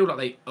 People feel like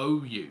they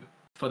owe you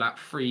for that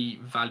free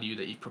value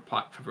that you've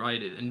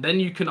provided, and then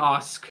you can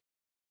ask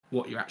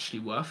what you're actually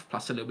worth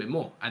plus a little bit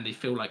more, and they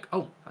feel like,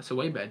 oh, that's a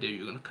way better deal.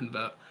 You're going to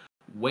convert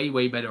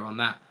way better on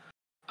that.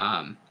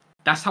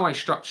 That's how I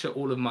structure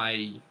all of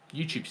my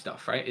YouTube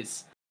stuff, right?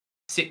 It's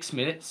 6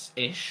 minutes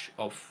ish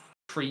of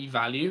free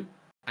value,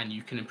 and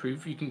you can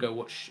improve. You can go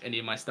watch any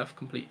of my stuff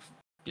complete,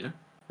 you know,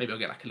 maybe I'll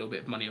get like a little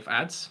bit of money off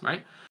ads,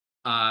 right?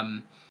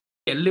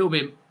 Get a little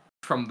bit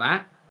from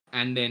that,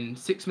 and then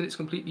 6 minutes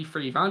completely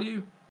free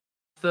value,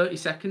 30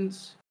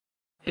 seconds.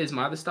 Here's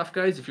my other stuff,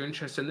 guys. If you're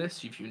interested in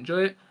this, if you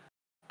enjoy it,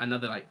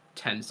 another like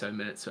 10 so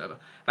minutes, whatever.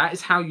 That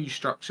is how you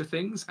structure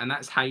things, and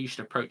that's how you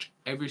should approach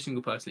every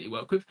single person that you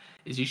work with.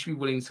 Is you should be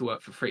willing to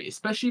work for free,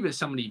 especially if it's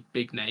somebody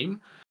big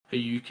name who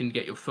you can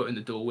get your foot in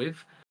the door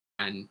with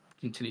and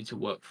continue to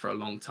work for a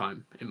long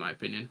time, in my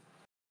opinion.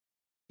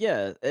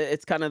 Yeah,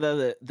 it's kind of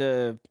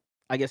the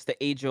I guess the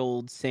age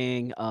old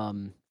saying,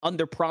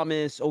 under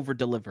promise, over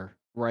deliver,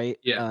 right?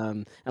 Yeah.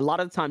 And a lot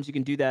of the times you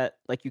can do that,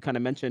 like you kind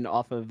of mentioned,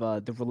 off of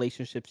the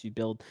relationships you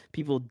build.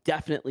 People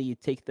definitely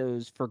take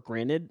those for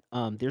granted.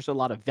 There's a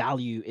lot of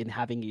value in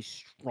having a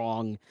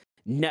strong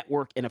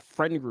network and a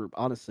friend group,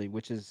 honestly,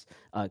 which is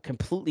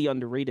completely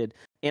underrated.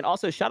 And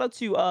also shout out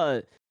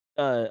to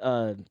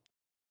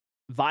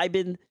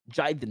Vibin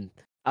Jiven.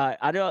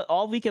 I know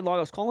all weekend long I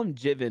was calling him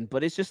Jiven,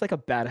 but it's just like a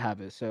bad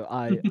habit. So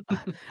I do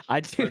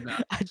Oh, no.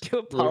 I do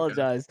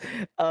apologize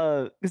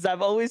because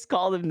I've always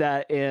called him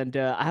that, and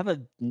I have a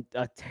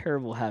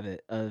terrible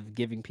habit of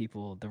giving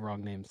people the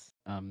wrong names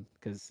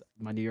because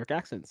my New York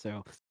accent.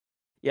 So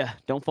yeah,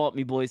 don't fault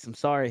me, boys. I'm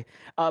sorry,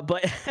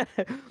 but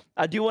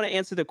I do want to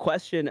answer the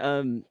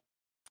question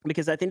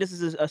because I think this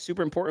is a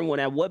super important one.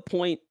 At what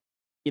point,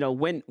 you know,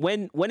 when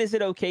is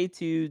it okay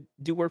to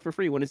do work for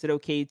free? When is it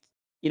okay,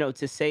 you know,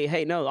 to say,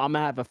 hey, no, I'm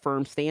gonna have a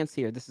firm stance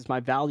here. This is my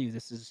value.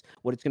 This is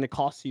what it's gonna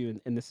cost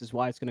you, and this is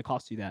why it's gonna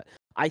cost you that.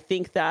 I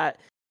think that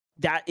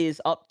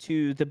is up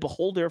to the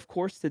beholder, of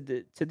course, to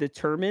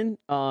determine.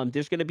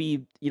 There's gonna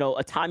be, you know,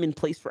 a time and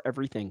place for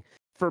everything.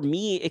 For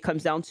me, it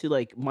comes down to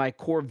like my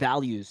core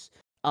values.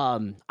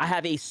 I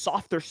have a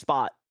softer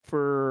spot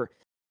for,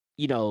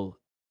 you know,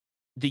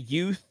 the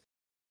youth,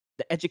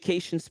 the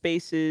education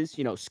spaces,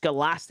 you know,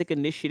 scholastic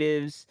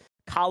initiatives,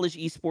 college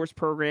esports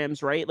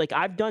programs, right? Like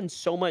I've done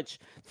so much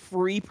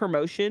free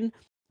promotion,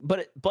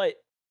 but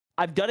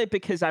I've done it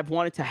because I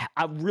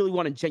really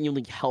want to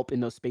genuinely help in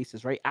those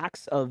spaces, right?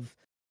 Acts of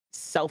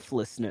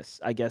selflessness,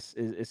 I guess,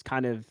 is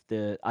kind of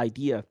the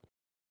idea.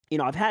 You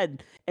know, I've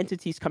had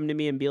entities come to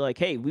me and be like,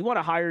 hey, we want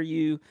to hire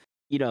you,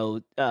 you know,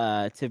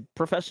 to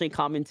professionally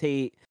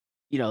commentate,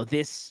 you know,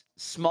 this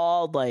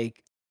small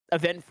like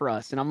event for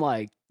us. And I'm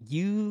like,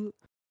 you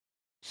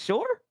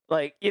sure?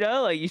 Like, you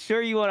know, like, you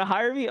sure you want to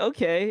hire me?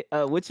 Okay.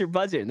 What's your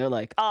budget? And they're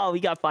like, oh, we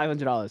got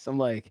 $500. I'm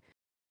like,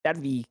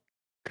 that'd be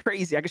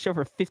crazy. I could show up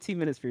for 15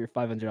 minutes for your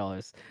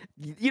 $500.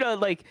 You know,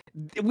 like,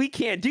 we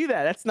can't do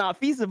that. That's not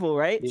feasible,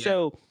 right? Yeah.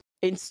 So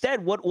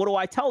instead, what do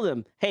I tell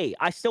them? Hey,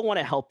 I still want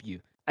to help you.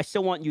 I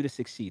still want you to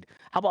succeed.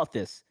 How about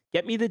this?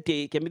 Get me the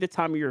date. Get me the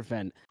time of your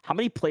event. How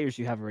many players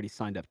you have already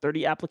signed up?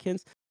 30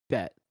 applicants?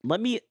 Bet.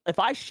 If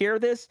I share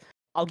this,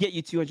 I'll get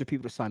you 200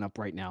 people to sign up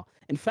right now.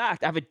 In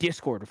fact, I have a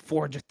Discord of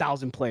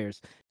 400,000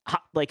 players. How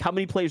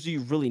many players do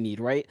you really need,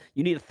 right?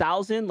 You need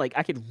 1,000? Like,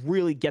 I could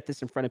really get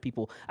this in front of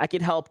people. I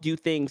could help do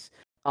things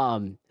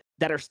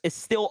that is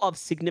still of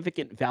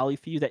significant value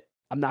for you that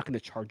I'm not going to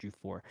charge you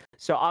for.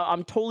 So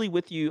I'm totally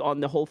with you on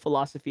the whole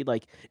philosophy.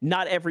 Like,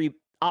 not every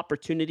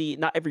opportunity,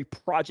 not every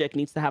project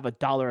needs to have a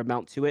dollar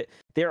amount to it.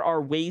 There are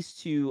ways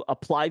to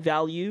apply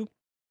value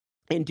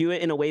and do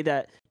it in a way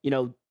that, you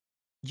know,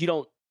 you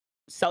don't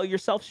sell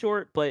yourself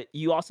short, but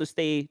you also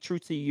stay true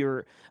to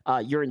your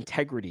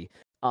integrity.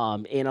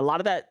 And a lot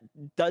of that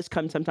does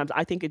come sometimes.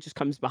 I think it just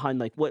comes behind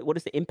like what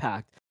is the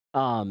impact.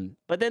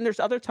 But then there's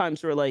other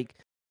times where like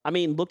I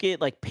mean, look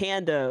at like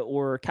Panda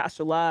or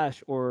Castle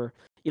Lash or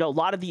a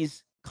lot of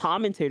these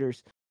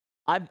commentators.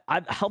 I've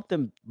helped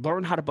them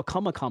learn how to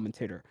become a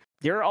commentator.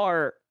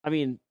 I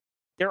mean,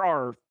 there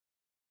are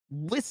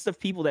lists of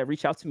people that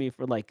reach out to me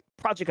for like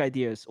project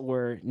ideas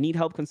or need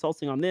help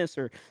consulting on this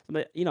or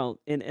something,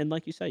 and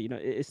like you said,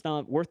 it's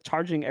not worth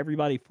charging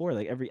everybody for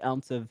like every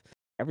ounce of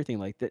everything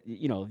like that.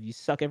 If you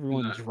suck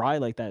everyone No. dry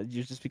like that,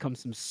 you just become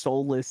some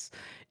soulless,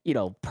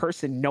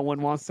 person no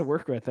one wants to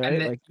work with, And right?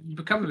 then Like, you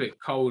become a bit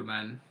cold,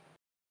 man.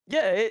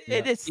 yeah,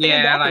 Yeah. it's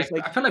Yeah, standoffish.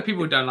 like Like, I feel like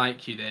people don't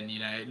like you then,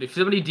 If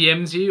somebody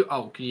DMs you,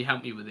 oh, can you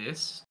help me with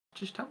this?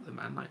 Just help them,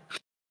 man. Like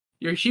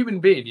you're a human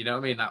being, you know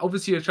what I mean? Like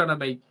obviously you're trying to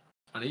make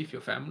money for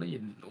your family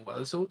and all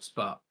other sorts,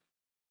 but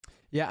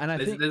Yeah, and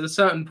I think there's a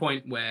certain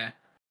point where,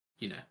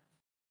 you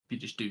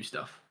just do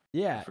stuff.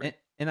 yeah, For free.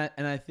 and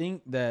I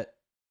think that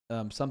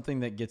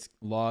something that gets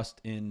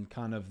lost in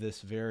kind of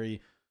this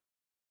very,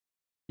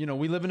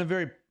 we live in a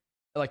very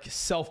like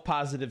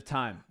self-positive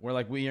time where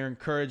like we are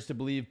encouraged to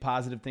believe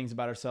positive things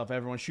about ourselves.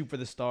 Everyone shoot for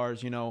the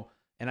stars, and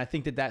I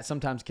think that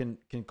sometimes can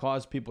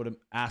cause people to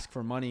ask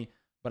for money.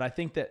 But I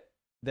think that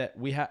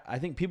I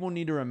think people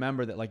need to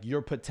remember that like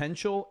your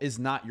potential is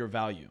not your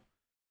value.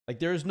 Like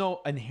there's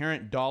no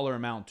inherent dollar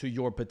amount to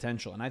your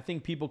potential. And I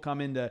think people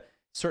come into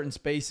certain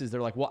spaces,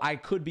 they're like, well, I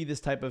could be this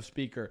type of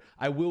speaker.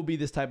 I will be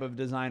this type of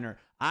designer.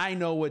 I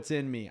know what's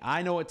in me.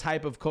 I know what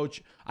type of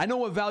coach. I know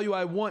what value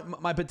I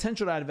want, my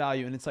potential to add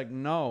value. And it's like,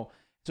 no.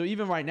 So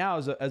even right now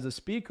as a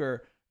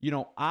speaker,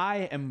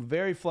 I am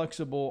very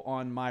flexible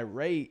on my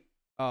rate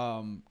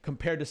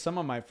compared to some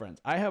of my friends.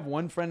 I have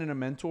one friend and a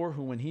mentor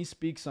who, when he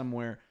speaks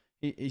somewhere,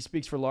 he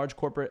speaks for large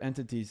corporate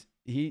entities.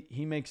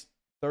 He makes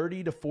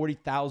 $30,000 to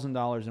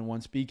 $40,000 in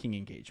one speaking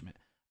engagement.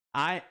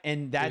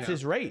 And that's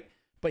his rate.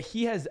 But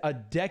he has a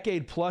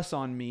decade plus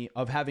on me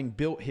of having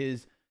built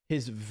his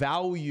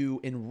value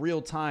in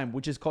real time,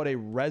 which is called a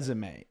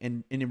resume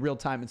in real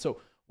time. And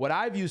so what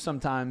I view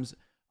sometimes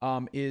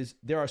is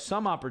there are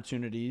some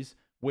opportunities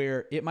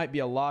where it might be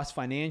a loss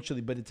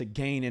financially, but it's a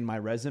gain in my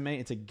resume.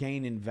 It's a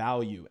gain in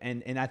value.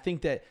 And I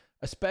think that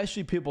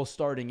especially people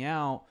starting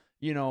out,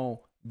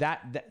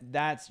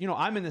 that's,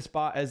 I'm in this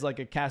spot as like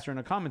a caster and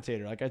a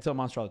commentator. Like I tell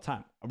Monster all the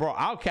time, bro,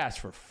 I'll cast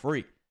for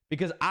free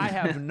because I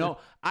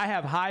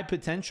have high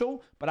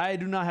potential, but I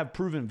do not have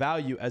proven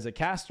value as a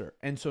caster.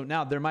 And so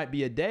now there might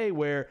be a day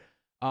where,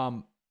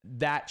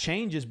 that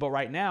changes, but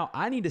right now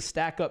I need to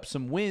stack up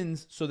some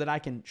wins so that I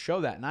can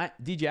show that. And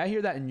DJ, I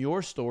hear that in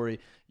your story.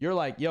 You're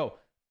like, yo,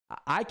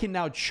 I can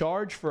now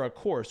charge for a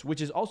course, which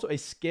is also a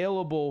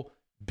scalable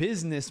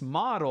business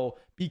model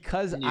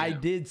because I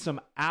did some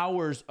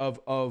hours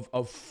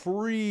of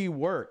free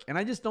work. And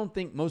I just don't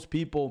think most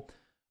people,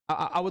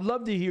 I would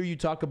love to hear you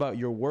talk about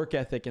your work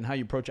ethic and how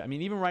you approach it. I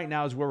mean, even right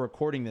now as we're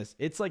recording this,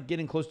 it's like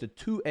getting close to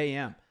 2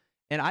 a.m.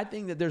 And I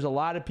think that there's a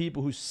lot of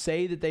people who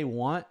say that they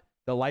want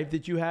the life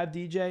that you have,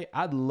 DJ.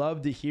 I'd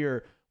love to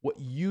hear what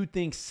you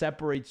think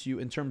separates you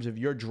in terms of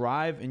your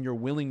drive and your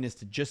willingness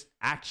to just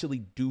actually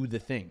do the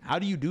thing. How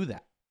do you do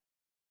that?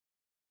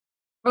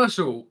 First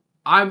of all,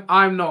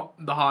 I'm not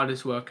the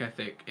hardest work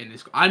ethic in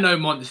this. I know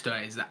Monster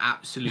is the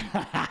absolute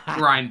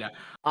grinder.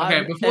 Okay,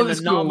 I'm before an the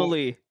school,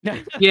 anomaly.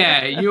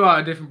 yeah, you are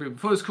a different people.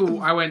 Before school,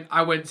 I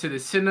went to the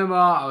cinema.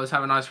 I was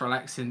having a nice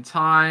relaxing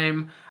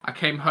time. I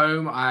came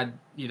home. I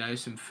had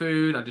some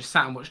food. I just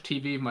sat and watched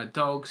TV with my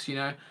dogs.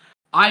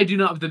 I do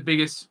not have the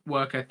biggest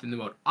work ethic in the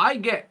world. I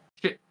get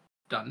shit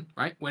done,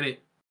 right? When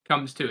it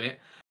comes to it,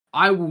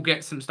 I will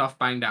get some stuff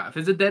banged out. If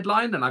there's a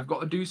deadline and I've got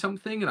to do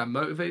something and I'm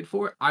motivated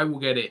for it, I will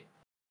get it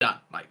done,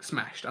 like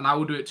smashed. And I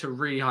will do it to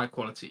really high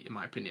quality, in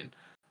my opinion.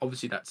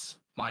 Obviously, that's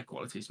my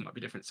qualities. It might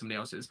be different to somebody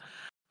else's.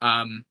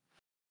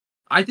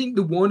 I think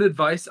the one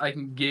advice I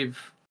can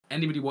give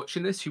anybody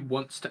watching this who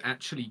wants to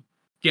actually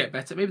get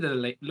better, maybe they're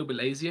a little bit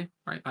lazier,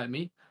 right, like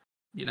me,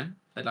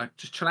 they're like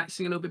just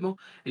chillaxing a little bit more,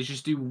 is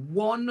just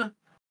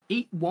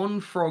eat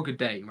one frog a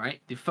day,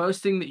 right? The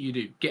first thing that you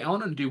do, get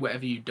on and do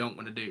whatever you don't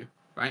want to do,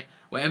 right?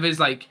 Whatever is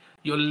like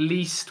your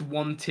least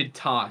wanted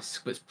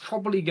task, but it's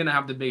probably going to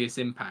have the biggest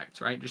impact,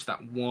 right? Just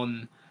that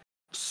one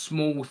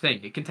small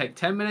thing. It can take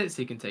 10 minutes,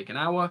 it can take an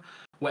hour.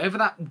 Whatever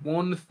that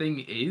one thing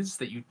is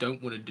that you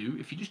don't want to do,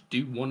 if you just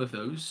do one of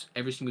those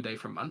every single day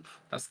for a month,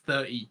 that's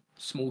 30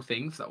 small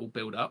things that will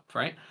build up,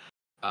 right?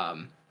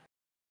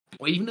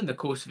 Or even in the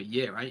course of a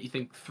year, right? You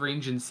think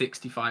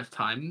 365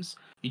 times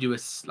you do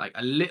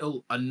a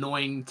little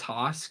annoying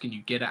task and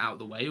you get it out of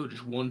the way, or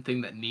just one thing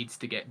that needs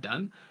to get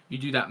done. You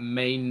do that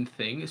main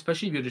thing,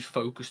 especially if you're just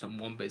focused on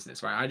one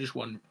business, right? I just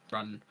run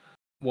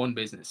one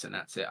business and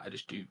that's it. I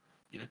just do,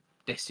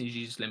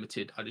 DESTINYSJESUS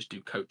Limited. I just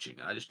do coaching.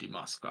 I just do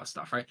masterclass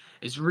stuff, right?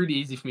 It's really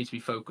easy for me to be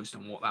focused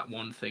on what that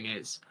one thing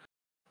is.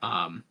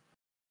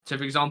 So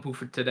for example,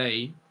 for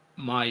today,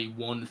 my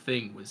one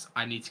thing was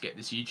I need to get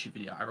this YouTube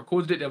video. I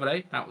recorded it the other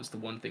day. That was the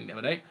one thing the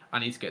other day. I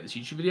need to get this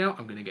YouTube video.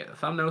 I'm going to get the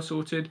thumbnail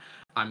sorted.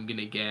 I'm going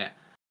to get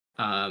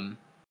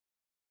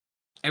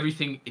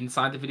everything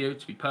inside the video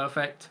to be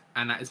perfect,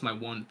 and that is my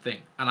one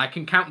thing. And I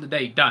can count the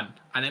day done.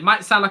 And it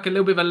might sound like a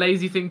little bit of a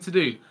lazy thing to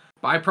do,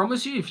 but I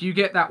promise you, if you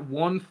get that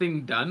one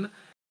thing done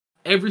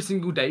every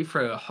single day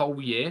for a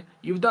whole year,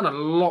 you've done a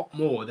lot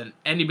more than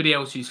anybody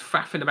else who's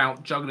faffing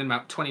about, juggling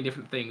about 20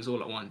 different things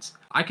all at once.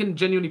 I can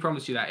genuinely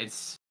promise you that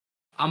it's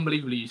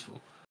unbelievably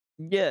useful.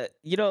 Yeah,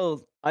 you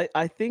know,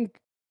 I think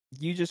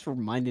you just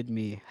reminded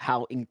me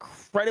how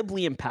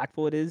incredibly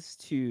impactful it is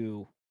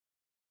to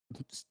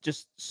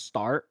just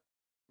start,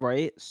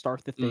 right?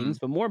 Start the things,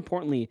 but more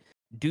importantly,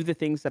 do the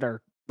things that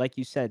are, like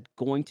you said,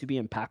 going to be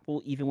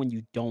impactful even when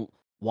you don't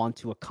want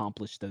to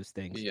accomplish those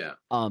things. Yeah.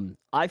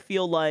 I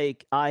feel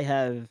like I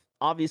have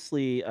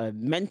obviously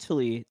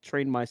mentally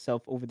trained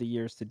myself over the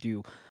years to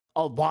do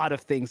a lot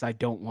of things I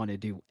don't want to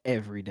do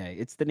every day.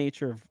 It's the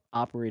nature of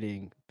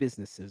operating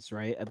businesses,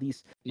 right? At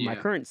least in my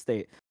Yeah. current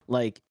state.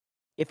 Like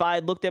if I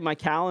looked at my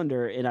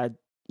calendar and I,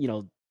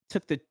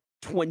 took the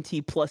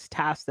 20 plus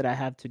tasks that I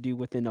have to do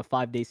within a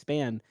 5-day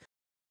span,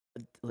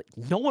 like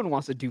no one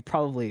wants to do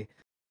probably,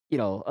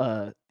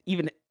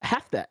 even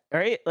half that,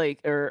 right? Like,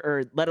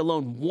 or let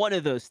alone one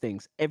of those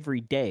things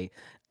every day.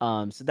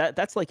 So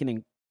that's like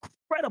an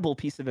incredible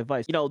piece of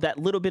advice. You know, that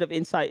little bit of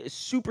insight is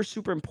super,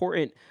 super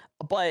important.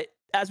 But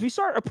as we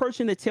start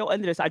approaching the tail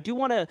end of this, I do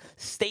want to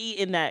stay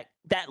in that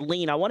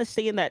lane. I want to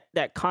stay in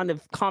that kind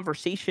of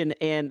conversation,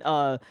 and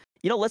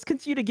let's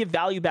continue to give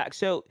value back.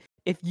 So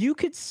if you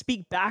could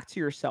speak back to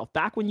yourself,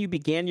 back when you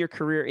began your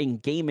career in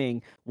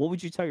gaming, what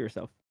would you tell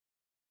yourself?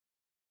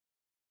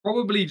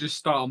 Probably just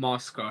start a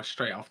masterclass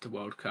straight after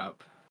World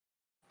Cup.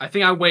 I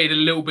think I waited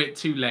a little bit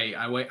too late.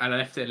 I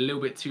left it a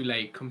little bit too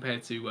late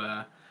compared to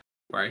where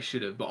I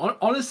should have. But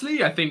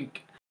honestly, I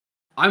think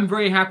I'm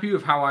very happy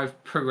with how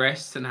I've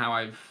progressed and how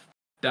I've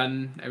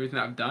done everything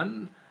that I've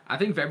done. I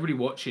think for everybody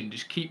watching,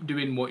 just keep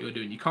doing what you're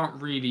doing. You can't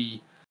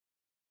really,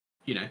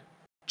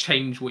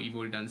 change what you've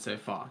already done so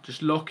far.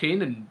 Just lock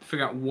in and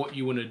figure out what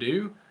you want to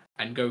do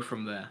and go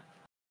from there.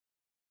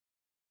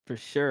 For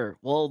sure.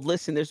 Well,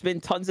 listen, there's been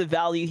tons of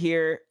value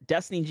here.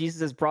 Destiny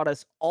Jesus has brought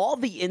us all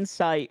the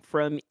insight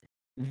from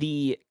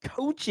the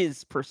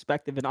coach's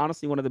perspective, and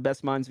honestly, one of the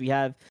best minds we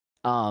have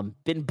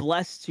been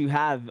blessed to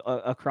have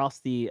across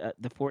the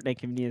Fortnite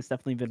community. It's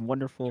definitely been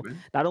wonderful.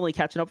 Not only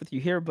catching up with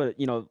you here, but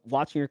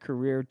watching your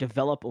career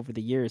develop over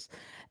the years.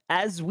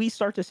 As we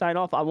start to sign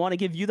off, I want to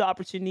give you the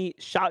opportunity.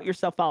 Shout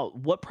yourself out.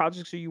 What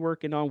projects are you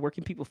working on? Where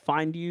can people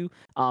find you?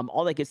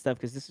 All that good stuff,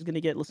 because this is going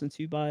to get listened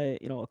to by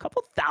a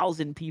couple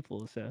thousand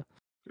people. So.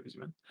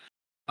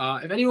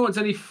 If anyone wants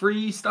any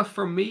free stuff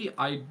from me,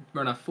 I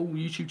run a full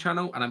YouTube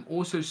channel, and I'm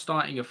also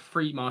starting a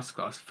free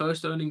masterclass,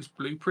 First Earnings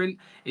Blueprint.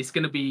 It's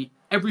going to be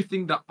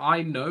everything that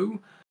I know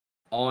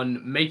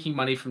on making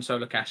money from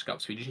solo cash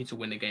cups. We just need to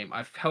win the game.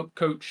 I've helped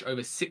coach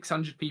over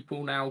 600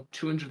 people now,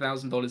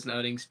 $200,000 in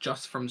earnings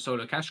just from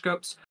solo cash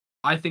cups.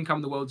 I think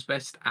I'm the world's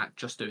best at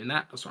just doing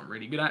that. That's what I'm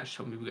really good at, just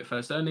helping people get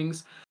first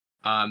earnings.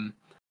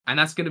 And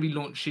that's going to be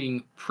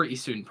launching pretty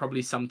soon,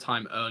 probably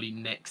sometime early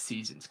next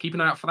season. So keep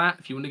an eye out for that.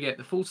 If you want to get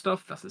the full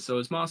stuff, that's the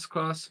SOAS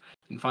Masterclass.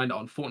 You can find it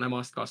on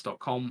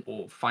FortniteMasterclass.com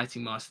or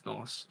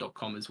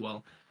FightingMasterclass.com as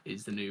well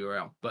is the new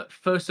URL. But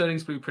First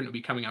Earnings Blueprint will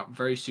be coming out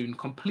very soon,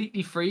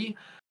 completely free.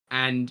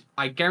 And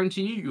I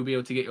guarantee you'll be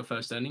able to get your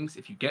first earnings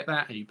if you get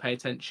that and you pay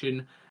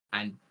attention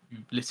and you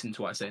listen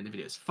to what I say in the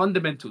videos.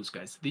 Fundamentals,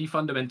 guys. The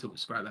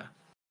fundamentals, right there.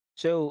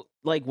 So,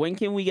 like, when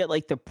can we get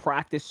like the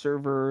practice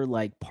server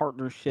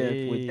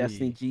partnership with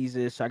Destiny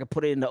Jesus? So I could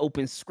put it in the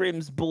open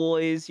scrims,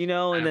 boys. And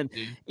then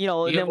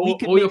and then we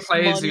could make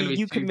some money.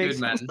 You can make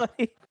some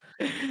money.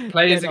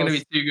 Players are going to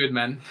be too good,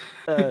 man.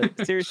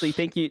 Seriously,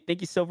 thank you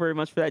so very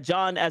much for that,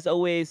 John. As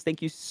always,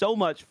 thank you so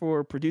much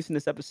for producing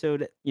this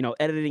episode.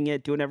 Editing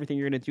it, doing everything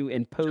you're going to do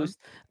in post.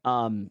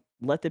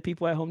 Let the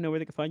people at home know where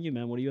they can find you,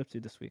 man. What are you up to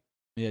this week?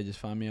 Yeah, just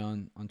find me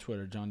on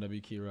Twitter, John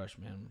W. Key Rush,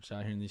 man. I'm just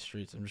out here in these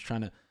streets. I'm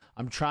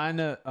trying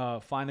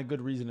to find a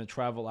good reason to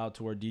travel out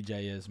to where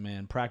DJ is,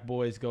 man. Prac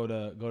boys, go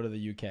to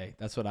the UK.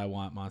 That's what I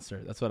want,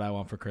 Monster. That's what I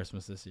want for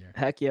Christmas this year.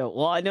 Heck yeah.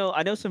 Well, I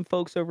know some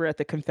folks over at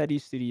the Confetti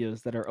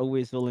Studios that are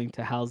always willing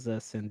to house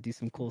us and do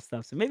some cool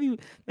stuff. So maybe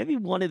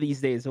one of these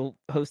days we'll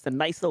host a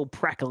nice little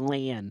Prac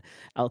LAN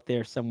out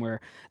there somewhere.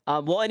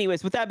 Well,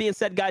 anyways, with that being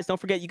said, guys, don't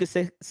forget you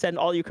can send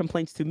all your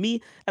complaints to me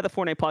at the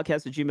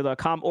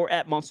FortnitePodcast@gmail.com or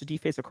at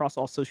MonsterDFace across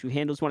all social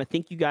handles. I want to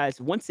thank you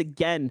guys once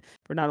again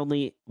for not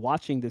only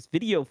watching this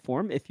video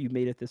form, if you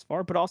made it this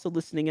far, but also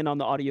listening in on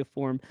the audio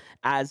form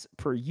as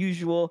per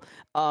usual.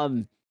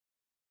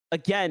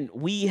 Again,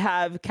 we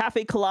have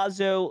Cafe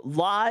Colazzo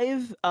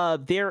live.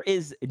 There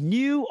is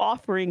new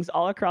offerings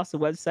all across the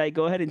website.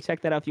 Go ahead and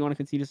check that out if you want to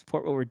continue to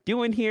support what we're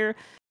doing here.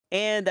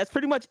 And that's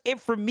pretty much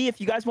it for me.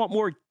 If you guys want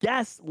more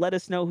guests, let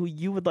us know who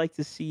you would like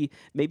to see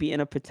maybe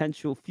in a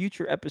potential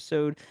future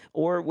episode,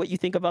 or what you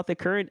think about the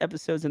current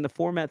episodes and the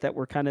format that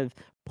we're kind of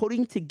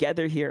putting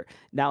together here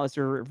now as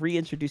we're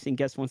reintroducing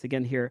guests once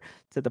again here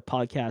to the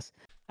podcast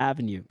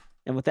avenue.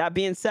 And with that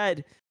being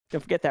said,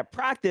 don't forget that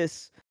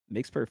practice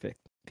makes perfect.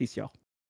 Peace, y'all.